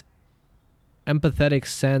this empathetic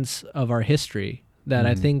sense of our history that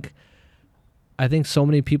I think so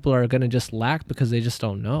many people are going to just lack because they just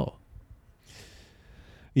don't know.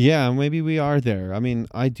 Yeah, maybe we are there. I mean,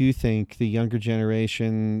 I do think the younger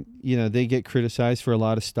generation, they get criticized for a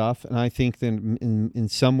lot of stuff. And I think that in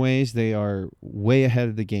some ways they are way ahead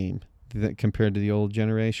of the game compared to the old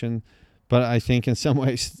generation. But I think in some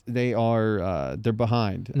ways they're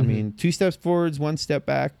behind. Mm-hmm. I mean, 2 steps forwards, 1 step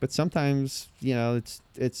back. But sometimes,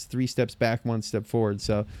 it's 3 steps back, 1 step forward.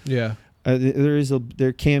 So yeah.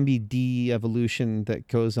 There can be de-evolution that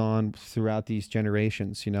goes on throughout these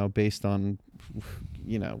generations, based on,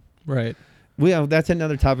 right. Well, that's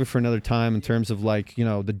another topic for another time in terms of, like, the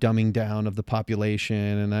dumbing down of the population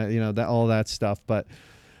and that all that stuff. But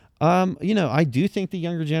I do think the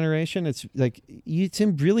younger generation, it's like, it's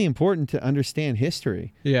really important to understand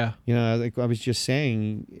history. Yeah. Like I was just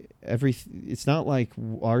saying, it's not like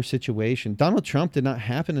our situation. Donald Trump did not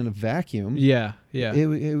happen in a vacuum. Yeah. Yeah.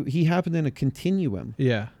 He happened in a continuum.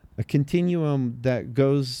 Yeah. A continuum that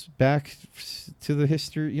goes back to the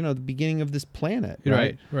history, the beginning of this planet.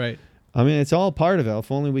 Right. Right. I mean, it's all part of it.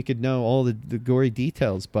 If only we could know all the gory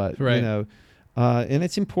details, but right. And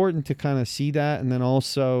it's important to kind of see that. And then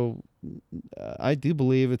also, I do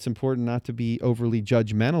believe it's important not to be overly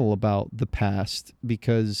judgmental about the past,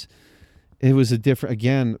 because it was a different,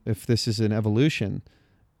 again, if this is an evolution,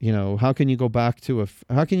 how can you go back to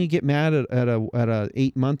how can you get mad at a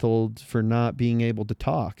 8-month-old for not being able to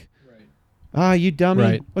talk? Right. You dummy.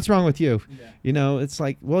 Right. What's wrong with you? Yeah. It's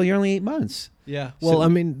like, well, you're only 8 months. Yeah. Well, I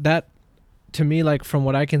mean, that, to me, like, from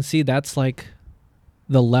what I can see, that's like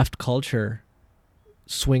the left culture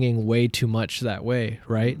swinging way too much that way,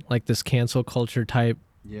 right? Like this cancel culture type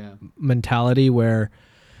mentality where,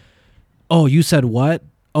 oh, you said what?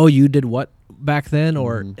 Oh, you did what back then?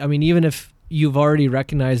 Or, I mean, even if you've already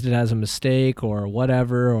recognized it as a mistake or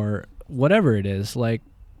whatever it is, like.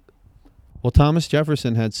 Well, Thomas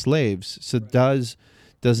Jefferson had slaves. So does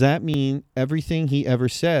that mean everything he ever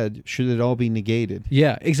said, should it all be negated?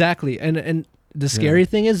 Yeah, exactly. And the scary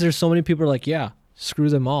thing is there's so many people are like, yeah, screw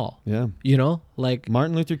them all. Yeah. Like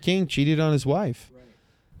Martin Luther King cheated on his wife. Right.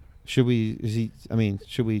 Should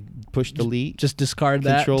we push delete? Just discard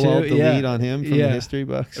that. Control Alt Delete on him from the history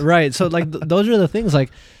books. Right. So like those are the things, like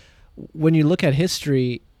when you look at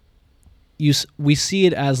history, we see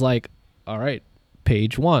it as like, all right,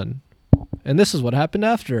 page 1. And this is what happened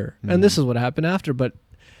after. And this is what happened after. But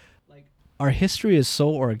like our history is so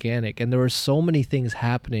organic, and there were so many things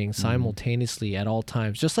happening simultaneously at all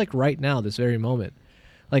times, just like right now, this very moment.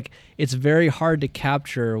 Like, it's very hard to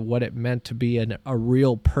capture what it meant to be a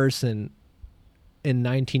real person in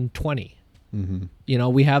 1920.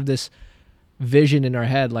 Mm-hmm. We have this vision in our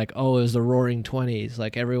head, like, oh, it was the Roaring 20s.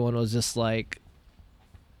 Like, everyone was just like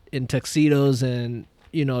in tuxedos and,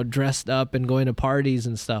 dressed up and going to parties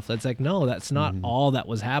and stuff. That's like, no, that's not all that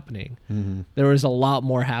was happening. Mm-hmm. There was a lot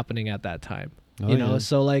more happening at that time,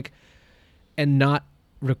 So like, and not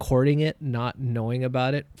recording it, not knowing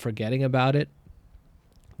about it, forgetting about it,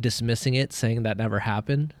 dismissing it, saying that never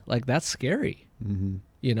happened. Like, that's scary,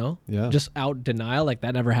 Yeah. Just out denial. Like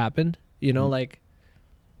that never happened, like,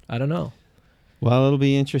 I don't know. Well, it'll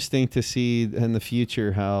be interesting to see in the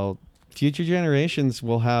future how future generations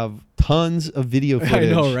will have tons of video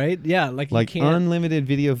footage. I know, right? Yeah, like unlimited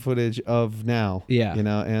video footage of now. Yeah,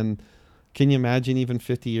 and can you imagine even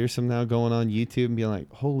 50 years from now going on YouTube and being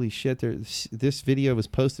like, holy shit, this video was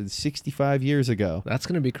posted 65 years ago. That's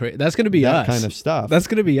gonna be crazy. That's gonna be us. That kind of stuff. That's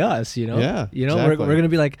gonna be us. Yeah, exactly. We're gonna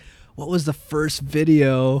be like, what was the first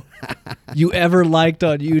video you ever liked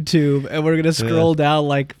on YouTube? And we're going to scroll down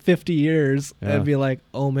like 50 years and be like,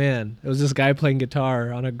 oh man, it was this guy playing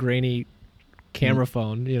guitar on a grainy camera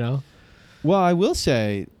phone, you know? Well, I will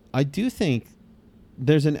say, I do think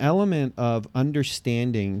there's an element of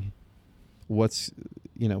understanding what's,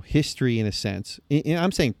 you know, history in a sense.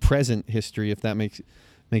 I'm saying present history, if that makes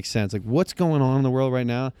sense. Like what's going on in the world right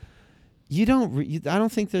now. I don't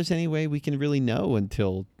think there's any way we can really know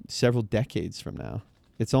until several decades from now.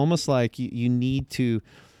 It's almost like you need to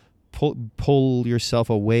pull yourself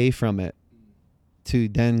away from it to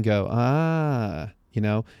then go, you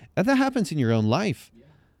know, and that happens in your own life.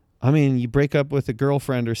 I mean, you break up with a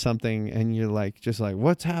girlfriend or something and you're like, just like,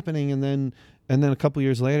 what's happening? And then a couple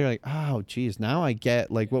years later, like, oh, geez, now I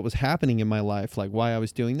get like what was happening in my life, like why I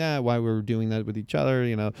was doing that, why we were doing that with each other,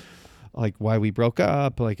 you know, like why we broke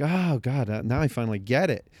up, like, oh God, now I finally get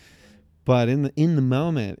it. But in the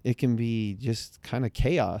moment, it can be just kind of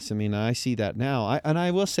chaos. I mean, I see that now.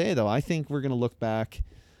 I will say though, I think we're going to look back,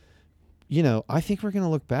 you know, I think we're going to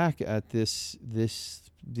look back at the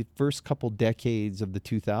first couple decades of the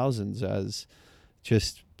 2000s as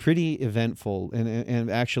just pretty eventful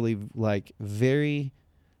and actually like very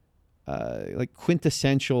like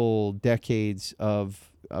quintessential decades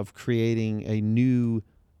of creating a new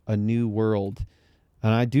world.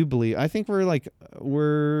 And I think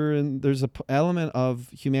there's a element of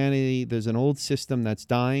humanity. There's an old system that's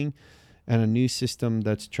dying and a new system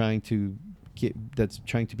that's trying to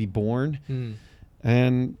be born.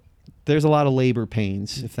 And there's a lot of labor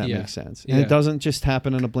pains, if that makes sense. And it doesn't just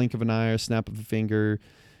happen in a blink of an eye or a snap of a finger.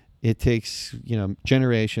 It takes, you know,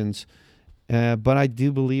 generations. But I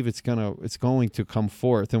do believe it's going to come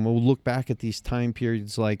forth, and we'll look back at these time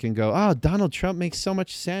periods and go, oh, Donald Trump makes so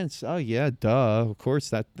much sense. Oh yeah, duh. Of course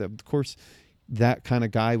that kind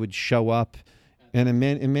of guy would show up, and in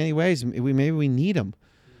many ways maybe we need him.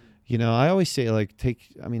 You know, I always say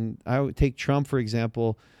I would take Trump for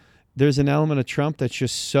example. There's an element of Trump that's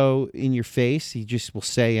just so in your face. He just will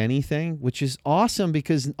say anything, which is awesome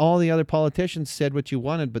because all the other politicians said what you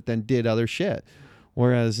wanted, but then did other shit.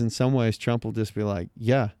 Whereas in some ways, Trump will just be like,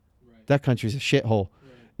 yeah, that country's a shithole.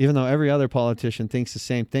 Even though every other politician thinks the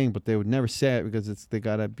same thing, but they would never say it because they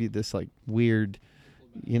got to be this like weird,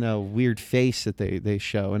 you know, weird face that they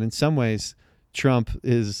show. And in some ways, Trump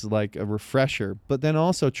is like a refresher. But then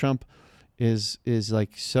also Trump is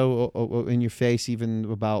like so in your face even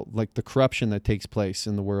about like the corruption that takes place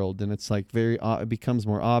in the world. And it's like it becomes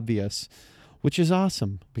more obvious, which is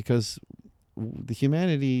awesome because the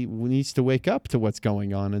humanity needs to wake up to what's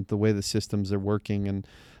going on and the way the systems are working and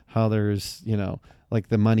how there's, you know, like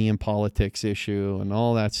the money in politics issue and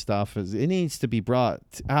all that stuff. It needs to be brought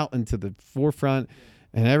out into the forefront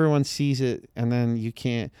and everyone sees it. And then they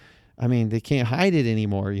can't hide it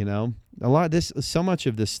anymore. You know, so much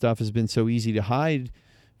of this stuff has been so easy to hide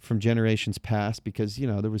from generations past because, you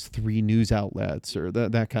know, there was 3 news outlets or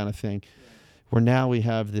that kind of thing, where now we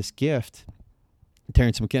have this gift.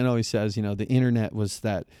 Terrence McKenna always says, you know, the internet was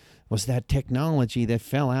that technology that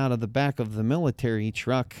fell out of the back of the military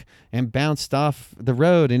truck and bounced off the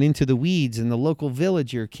road and into the weeds, and the local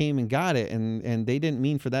villager came and got it, and they didn't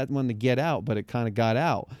mean for that one to get out, but it kind of got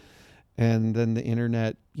out. And then the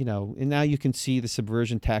internet, you know, and now you can see the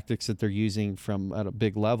subversion tactics that they're using from at a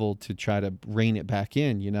big level to try to rein it back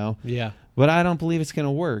in, you know? Yeah. But I don't believe it's going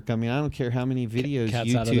to work. I mean, I don't care how many videos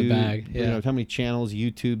Cat's out of the bag. Yeah. You know, how many channels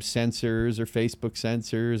YouTube censors or Facebook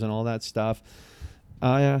censors and all that stuff.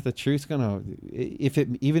 The truth's gonna,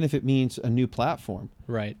 even if it means a new platform,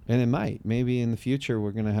 right? And it might. Maybe in the future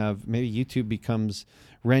we're gonna have. Maybe YouTube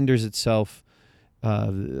renders itself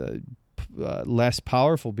less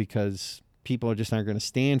powerful because people just aren't going to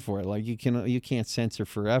stand for it. Like you can't censor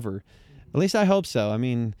forever. At least I hope so. I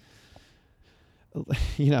mean,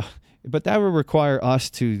 you know, but that would require us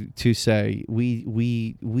to say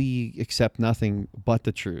we accept nothing but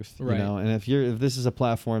the truth, right. You know. And if this is a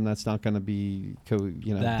platform that's not going to be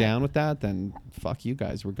down with that, then fuck you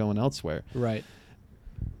guys. We're going elsewhere, right?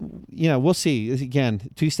 You know, we'll see. Again,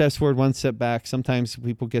 2 steps forward, 1 step back. Sometimes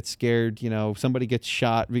people get scared. You know, somebody gets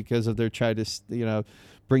shot because of their try to, you know,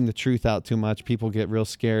 bring the truth out too much. People get real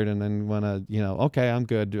scared and then want to, you know, okay, I'm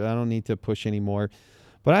good. I don't need to push anymore.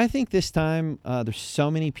 But I think this time there's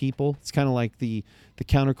so many people. It's kind of like the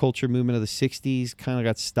counterculture movement of the 60s kind of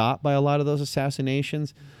got stopped by a lot of those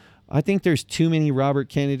assassinations. I think there's too many Robert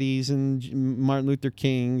Kennedys and Martin Luther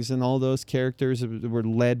Kings and all those characters that were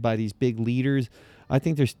led by these big leaders. I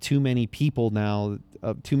think there's too many people now,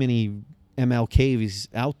 too many MLKs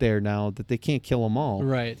out there now that they can't kill them all.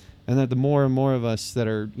 Right. And that the more and more of us that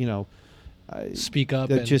are, you know, speak up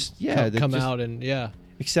that and just come out and yeah.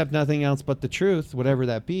 accept nothing else but the truth, whatever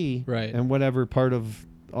that be, right? And whatever part of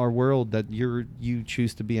our world that you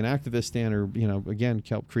choose to be an activist in, or again,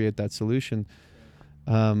 help create that solution.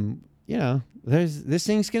 This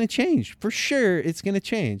thing's going to change for sure. It's going to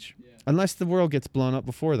change unless the world gets blown up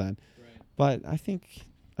before then. Right. But I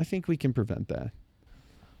think we can prevent that.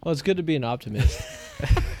 Well, it's good to be an optimist.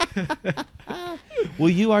 Well,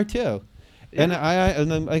 you are too. Yeah.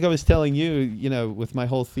 And then, like I was telling you, with my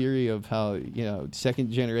whole theory of how,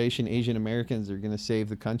 second generation Asian Americans are going to save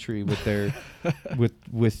the country with their,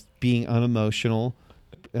 with being unemotional,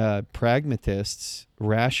 pragmatists,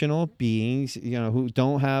 rational beings, who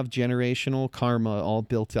don't have generational karma all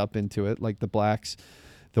built up into it, like the blacks,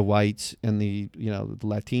 the whites, and the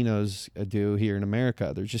Latinos do here in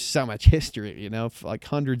America. There's just so much history, like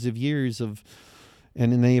hundreds of years of,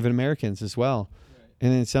 and the Native Americans as well.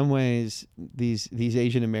 And in some ways, these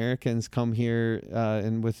Asian Americans come here,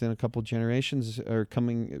 and within a couple generations are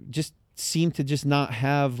coming, just seem to just not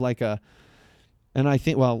have like a, and I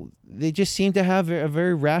think, they just seem to have a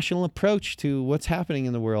very rational approach to what's happening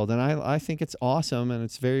in the world. And I think it's awesome, and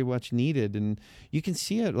it's very much needed. And you can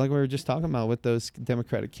see it, like we were just talking about with those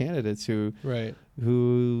Democratic candidates who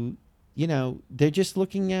they're just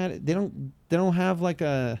looking at it. They don't have like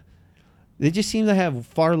a, they just seem to have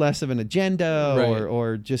far less of an agenda, right,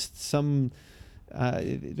 or just some,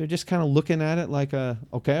 they're just kind of looking at it like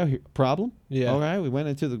problem. Yeah. All right. We went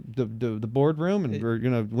into the boardroom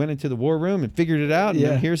and went into the war room and figured it out. And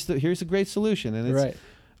then here's a great solution. And it's right.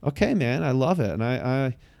 Okay, man, I love it. And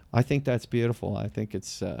I think that's beautiful. I think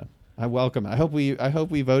it's, I welcome it. I hope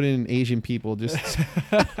we vote in Asian people just,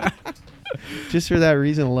 just for that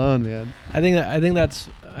reason alone, man. I think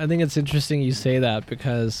it's interesting you say that,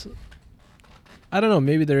 because I don't know,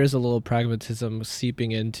 maybe there is a little pragmatism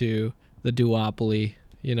seeping into the duopoly,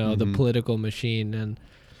 the political machine.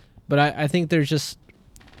 But I think there's just,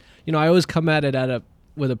 I always come at it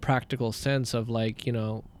with a practical sense of like,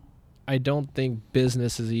 I don't think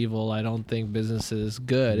business is evil. I don't think business is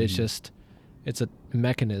good. It's just, it's a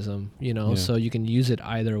mechanism, so you can use it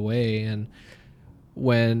either way. And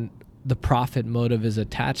when the profit motive is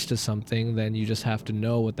attached to something, then you just have to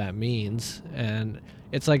know what that means. And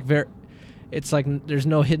it's like there's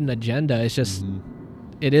no hidden agenda. It's just,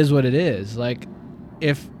 it is what it is. Like,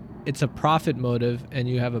 if it's a profit motive and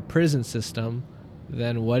you have a prison system,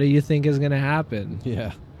 then what do you think is going to happen?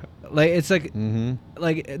 Yeah. Like, it's like,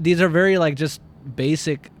 like these are very like just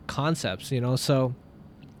basic concepts, so,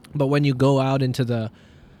 but when you go out into the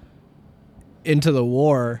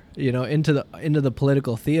war, into the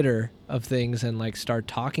political theater of things and like start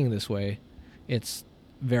talking this way, it's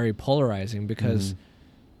very polarizing, because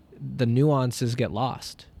the nuances get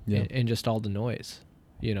lost in just all the noise,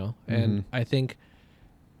 and I think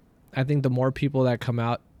the more people that come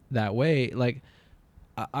out that way, like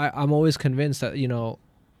I'm always convinced that,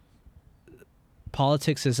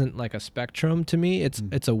 politics isn't like a spectrum to me.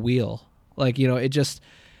 It's a wheel. Like, it just,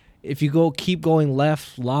 if you keep going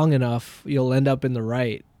left long enough, you'll end up in the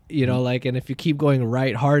right, like, and if you keep going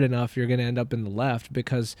right hard enough, you're going to end up in the left,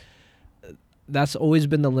 because that's always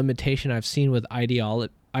been the limitation I've seen with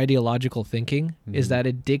ideological thinking, is that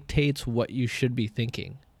it dictates what you should be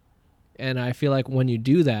thinking. And I feel like when you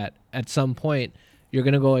do that, at some point, you're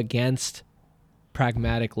going to go against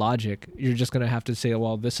pragmatic logic. You're just going to have to say,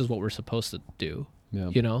 well, this is what we're supposed to do,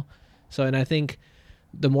 So, and I think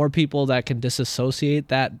the more people that can disassociate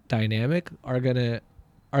that dynamic are going to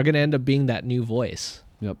end up being that new voice.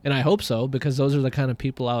 Yep. And I hope so, because those are the kind of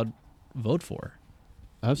people I would vote for.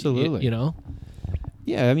 Absolutely.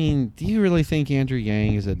 Yeah, I mean, do you really think Andrew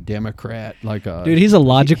Yang is a Democrat? Dude, he's a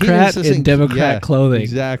logicrat in Democrat clothing.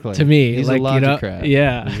 Exactly. To me, he's like, a logicrat.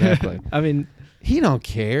 Exactly. I mean, he don't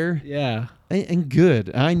care. Yeah. And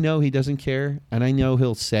good. I know he doesn't care, and I know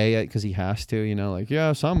he'll say it because he has to. Like,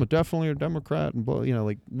 yes, I'm definitely a Democrat, and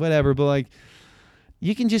like whatever. But like,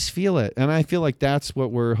 you can just feel it, and I feel like that's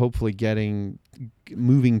what we're hopefully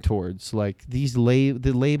moving towards. Like the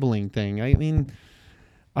labeling thing. I mean,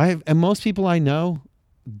 and most people I know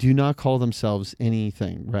do not call themselves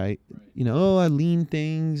anything, right? I lean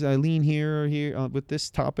here or here with this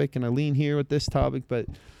topic, and I lean here with this topic, but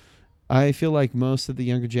I feel like most of the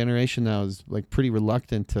younger generation now is like pretty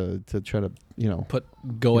reluctant to try to,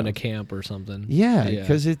 go in a camp or something. Yeah,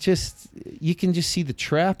 because it just, you can just see the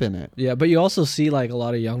trap in it. Yeah, but you also see like a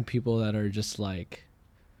lot of young people that are just like,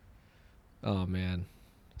 oh man.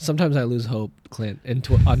 Sometimes I lose hope, Clint,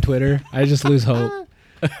 on Twitter. I just lose hope.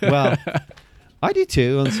 Well, I do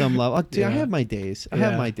too on some level. I have my days.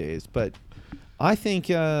 But I think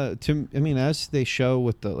as they show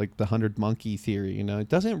with the 100 monkey theory, it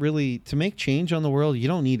doesn't really, to make change on the world, you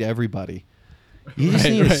don't need everybody. You just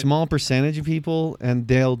need a small percentage of people, and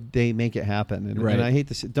they make it happen. And, and I hate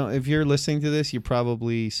this. If you're listening to this, you're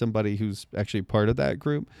probably somebody who's actually part of that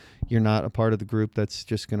group. You're not a part of the group that's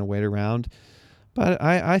just going to wait around. But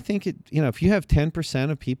I think if you have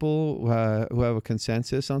 10% of people who have a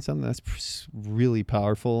consensus on something, that's really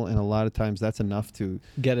powerful. And a lot of times that's enough to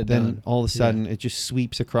get it done. Then all of a sudden it just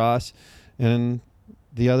sweeps across, and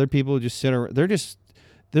the other people just sit around.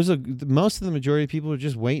 Most of the majority of people are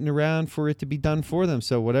just waiting around for it to be done for them.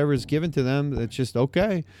 So whatever is given to them, it's just,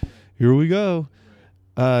 okay, here we go.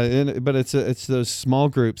 But it's those small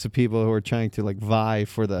groups of people who are trying to like vie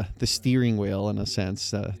for the steering wheel in a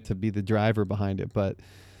sense, to be the driver behind it. But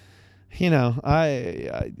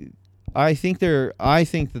I think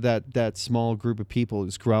that small group of people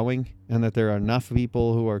is growing, and that there are enough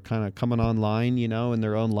people who are kind of coming online, in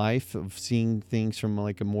their own life, of seeing things from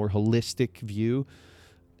like a more holistic view.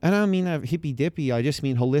 And I don't mean that hippy dippy. I just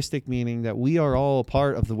mean holistic, meaning that we are all a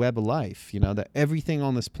part of the web of life. That everything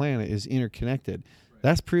on this planet is interconnected.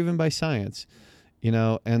 That's proven by science,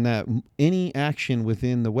 and that any action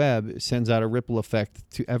within the web sends out a ripple effect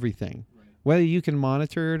to everything. Whether you can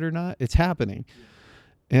monitor it or not, it's happening.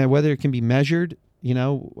 And whether it can be measured, a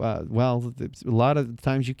lot of the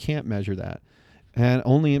times you can't measure that. And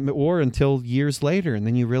until years later, and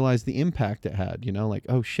then you realize the impact it had, like,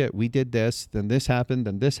 oh shit, we did this, then this happened,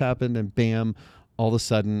 and bam, all of a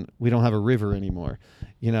sudden we don't have a river anymore,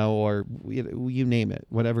 or you name it,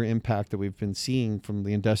 whatever impact that we've been seeing from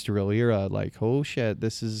the industrial era, like, oh shit,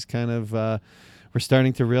 this is kind of, we're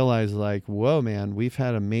starting to realize, like, whoa, man, we've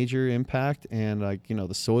had a major impact, and like,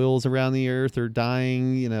 the soils around the earth are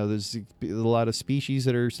dying, there's a lot of species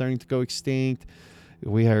that are starting to go extinct.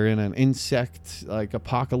 We are in an insect like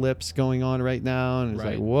apocalypse going on right now, and it's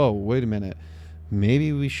like, whoa, wait a minute.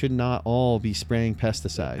 Maybe we should not all be spraying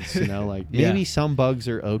pesticides, like maybe some bugs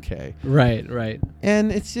are okay. Right.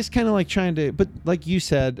 And it's just kind of like but like you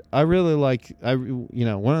said, I really like,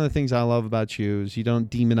 one of the things I love about you is you don't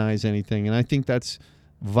demonize anything. And I think that's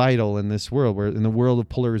vital in this world, where in the world of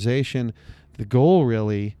polarization, the goal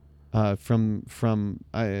really, from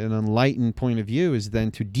an enlightened point of view, is then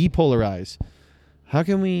to depolarize. How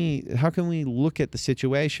can we look at the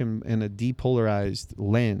situation in a depolarized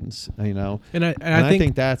lens, And I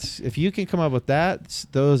think that's, if you can come up with that,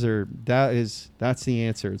 that's the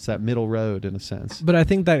answer. It's that middle road in a sense. But I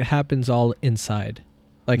think that happens all inside.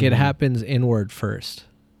 Like it happens inward first.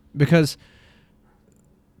 Because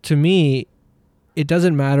to me, it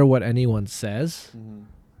doesn't matter what anyone says. Mm-hmm.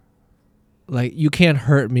 Like, you can't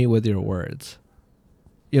hurt me with your words.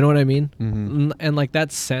 You know what I mean? Mm-hmm. And like that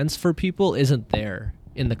sense for people isn't there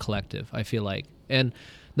in the collective, I feel like. And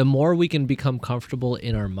the more we can become comfortable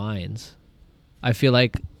in our minds, I feel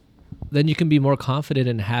like then you can be more confident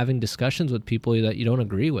in having discussions with people that you don't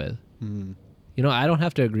agree with. Mm-hmm. I don't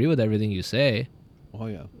have to agree with everything you say. Oh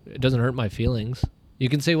yeah. It doesn't hurt my feelings. You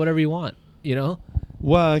can say whatever you want,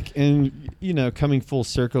 Well, and coming full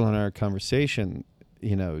circle in our conversation,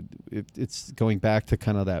 it's going back to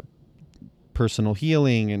kind of that personal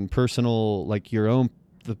healing and personal, like your own,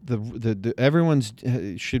 the everyone's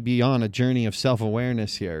should be on a journey of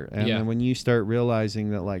self-awareness here. And then when you start realizing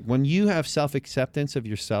that, like, when you have self-acceptance of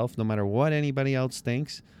yourself, no matter what anybody else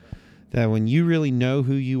thinks, that when you really know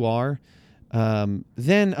who you are,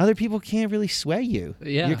 then other people can't really sway you.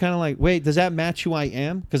 Yeah. You're kind of like, wait, does that match who I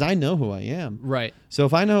am? Because I know who I am. Right. So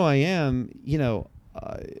if I know who I am,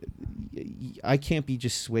 I can't be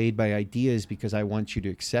just swayed by ideas because I want you to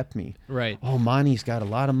accept me. Right. Oh, Monty's got a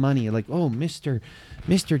lot of money. Like, oh, Mr.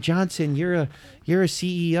 Johnson, you're a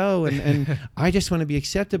CEO, and I just want to be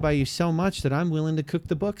accepted by you so much that I'm willing to cook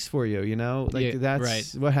the books for you.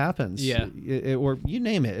 That's what happens. Yeah. Or you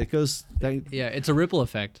name it. It goes. It's a ripple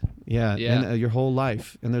effect. Yeah. And your whole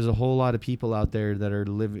life. And there's a whole lot of people out there that are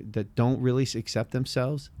that don't really accept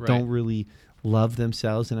themselves. Right. Don't really love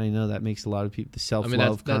themselves, and I know that makes a lot of people, the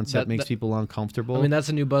self-love concept makes people uncomfortable. I mean, that's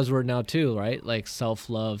a new buzzword now too, right? Like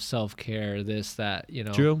self-love, self-care, this, that,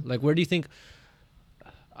 True. Like, where do you think,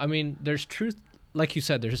 I mean, there's truth, like you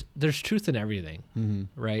said, there's truth in everything, mm-hmm.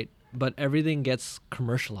 right? But everything gets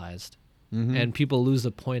commercialized, mm-hmm. and people lose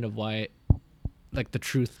the point of why, like, the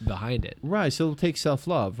truth behind it. Right. So take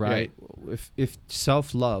self-love, right? If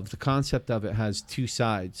self-love, the concept of it has two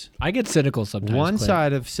sides. I get cynical sometimes. One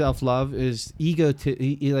side of self-love is ego,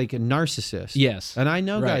 like a narcissist. Yes. And I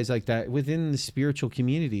know guys like that within the spiritual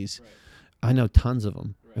communities. Right. I know tons of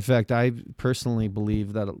them. Right. In fact, I personally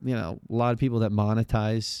believe that, a lot of people that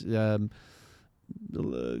monetize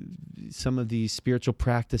some of these spiritual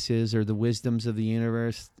practices or the wisdoms of the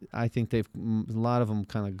universe, I think a lot of them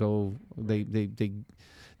kind of go,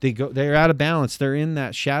 they they're out of balance. They're in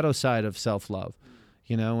that shadow side of self-love.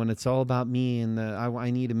 You know, when it's all about me and I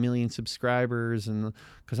need 1 million subscribers and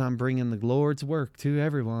because I'm bringing the Lord's work to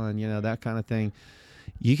everyone, you know, that kind of thing.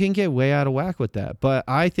 You can get way out of whack with that. But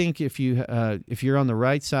I think if you're on the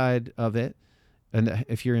right side of it, and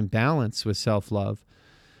if you're in balance with self-love,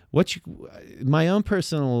 my own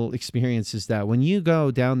personal experience is that when you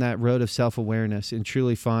go down that road of self-awareness and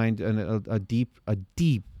truly find a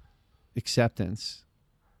deep acceptance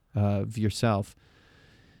of yourself,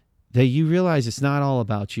 that you realize it's not all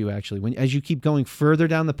about you actually. As you keep going further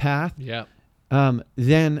down the path,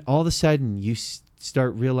 then all of a sudden you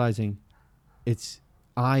start realizing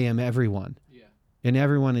I am everyone, and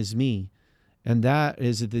everyone is me, and that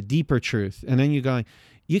is the deeper truth. And then you're going,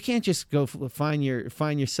 you can't just go find your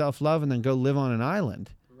self-love and then go live on an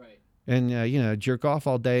island, right? And you know, jerk off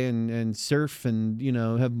all day and surf and, you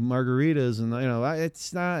know, have margaritas and, you know,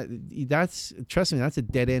 it's not. Trust me, that's a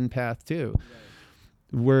dead end path too.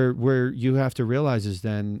 Right. Where you have to realize is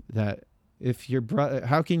then that if your brother,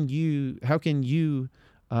 how can you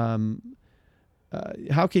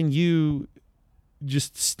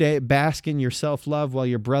just bask in your self-love while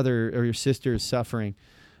your brother or your sister is suffering?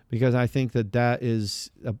 Because I think that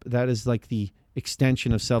is like the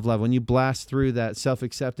extension of self-love. When you blast through that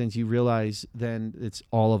self-acceptance, you realize then it's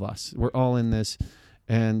all of us. We're all in this,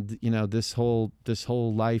 and you know, this whole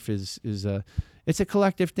life is it's a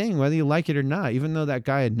collective thing, whether you like it or not. Even though that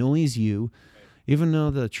guy annoys you, even though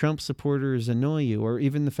the Trump supporters annoy you, or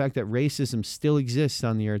even the fact that racism still exists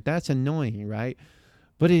on the earth, that's annoying, right?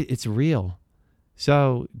 But it's real.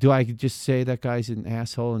 So do I just say that guy's an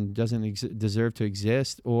asshole and doesn't deserve to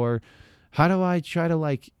exist? Or how do I try to,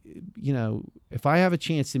 like, you know, if I have a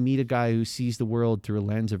chance to meet a guy who sees the world through a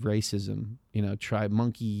lens of racism, you know, try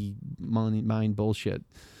monkey mind bullshit.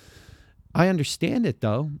 I understand it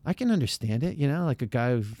though. I can understand it, you know, like a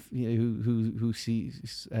guy who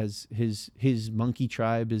sees as his monkey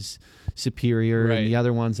tribe is superior, right, and the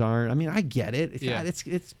other ones aren't. I mean, I get it.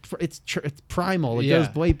 It's primal. It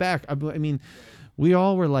goes way back. I mean, we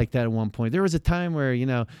all were like that at one point. There was a time where, you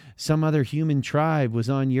know, some other human tribe was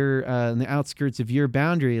on your on the outskirts of your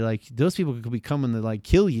boundary. Like, those people could be coming to, like,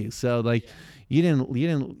 kill you. So, like, you didn't,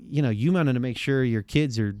 you know, you wanted to make sure your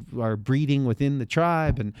kids are breeding within the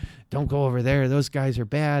tribe and don't go over there. Those guys are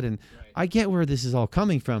bad. And I get where this is all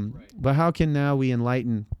coming from. But how can now we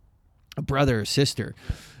enlighten a brother or sister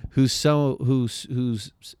who's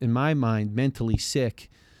in my mind mentally sick,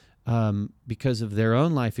 because of their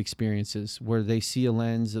own life experiences, where they see a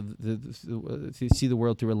lens of they see the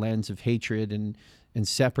world through a lens of hatred and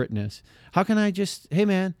separateness? How can I just, hey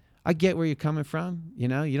man, I get where you're coming from. You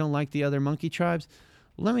know, you don't like the other monkey tribes.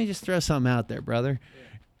 Let me just throw something out there, brother.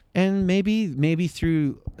 And maybe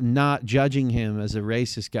through not judging him as a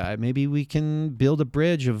racist guy, maybe we can build a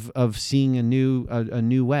bridge of seeing a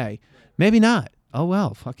new way. Maybe not. Oh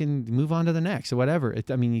well, fucking move on to the next or whatever.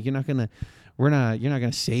 I mean, you're not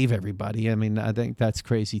gonna save everybody. I mean, I think that's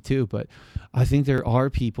crazy too. But I think there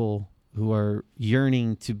are people who are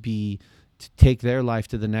yearning to take their life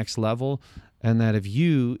to the next level. And that if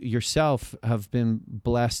you yourself have been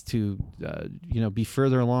blessed to, be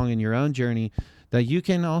further along in your own journey, that you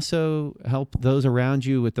can also help those around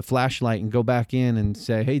you with the flashlight and go back in and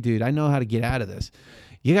say, hey, dude, I know how to get out of this.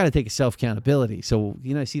 You got to take a self-accountability. So,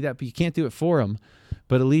 you know, see that, but you can't do it for them.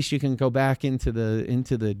 But at least you can go back into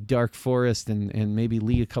the dark forest and maybe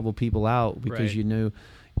lead a couple people out because you knew,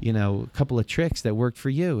 you know, a couple of tricks that worked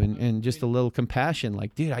for you and just a little compassion.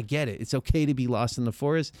 Like, dude, I get it. It's okay to be lost in the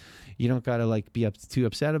forest. You don't got to, like, be too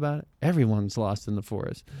upset about it. Everyone's lost in the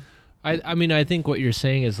forest. I mean, I think what you're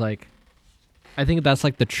saying is, like, I think that's,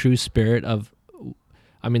 like, the true spirit of,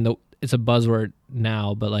 I mean, it's a buzzword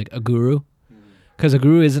now, but, like, a guru. Because a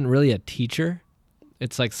guru isn't really a teacher.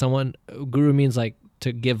 It's like guru means, like,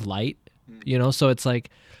 to give light, you know? So it's like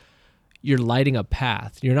you're lighting a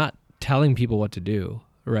path. You're not telling people what to do,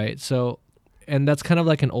 right? So, and that's kind of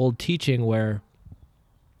like an old teaching where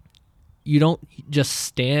you don't just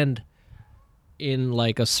stand in,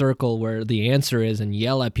 like, a circle where the answer is and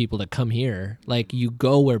yell at people to come here. Like, you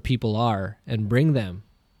go where people are and bring them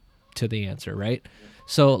to the answer, right?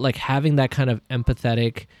 So, like, having that kind of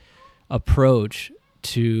empathetic approach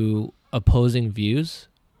to opposing views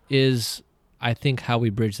is, I think, how we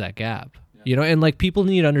bridge that gap. You know, and, like, people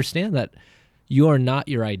need to understand that you are not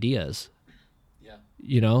your ideas.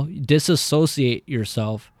 You know, disassociate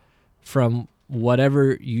yourself from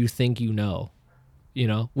whatever you think you know. You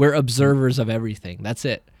know, we're observers of everything. That's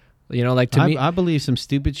it. You know, like, to me, I believe some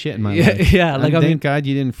stupid shit in my life. Yeah, like, thank God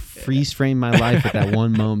you didn't freeze frame my life at that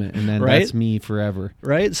one moment, and then that's me forever.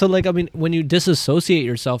 Right. So, like, I mean, when you disassociate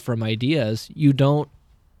yourself from ideas, you don't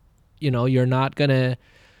you're not going to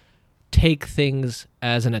take things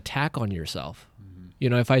as an attack on yourself.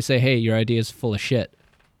 If I say, hey, your idea is full of shit,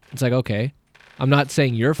 it's like, okay, I'm not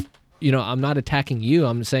saying I'm not attacking you.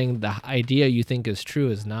 I'm saying the idea you think is true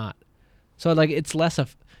is not. So like, it's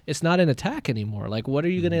not an attack anymore. Like, what are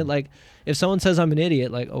you going to, like, if someone says I'm an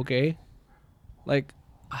idiot, like, okay, like,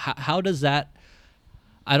 how does that,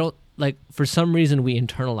 I don't, like, for some reason we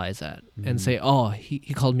internalize that and say, oh, he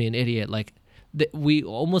called me an idiot. Like, we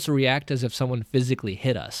almost react as if someone physically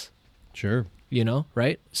hit us. Sure.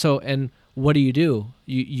 Right? So, and what do?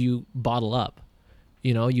 You bottle up,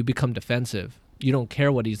 you become defensive. You don't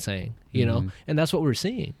care what he's saying, and that's what we're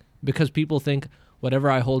seeing, because people think whatever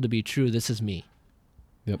I hold to be true, this is me,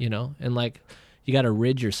 and like, you got to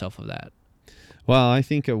rid yourself of that. Well, I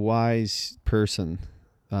think a wise person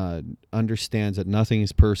understands that nothing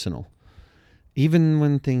is personal, even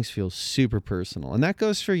when things feel super personal. And that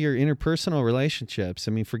goes for your interpersonal relationships.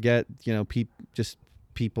 I mean, forget, just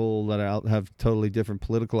people that have totally different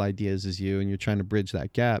political ideas as you, and you're trying to bridge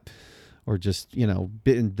that gap, or just,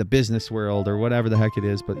 in the business world or whatever the heck it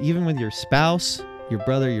is. But even with your spouse, your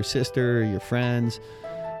brother, your sister, your friends,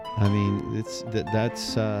 I mean,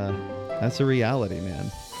 that's a reality,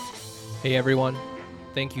 man. Hey everyone,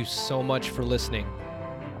 thank you so much for listening.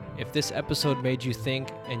 If this episode made you think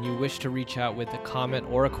and you wish to reach out with a comment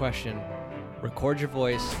or a question, record your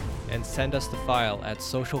voice and send us the file at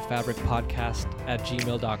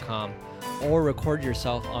socialfabricpodcast@gmail.com, or record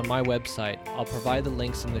yourself on my website. I'll provide the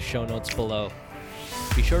links in the show notes below.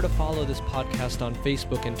 Be sure to follow this podcast on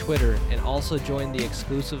Facebook and Twitter, and also join the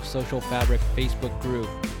exclusive Social Fabric Facebook group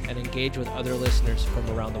and engage with other listeners from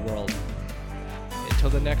around the world.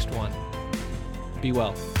 Until the next one, be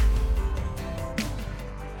well.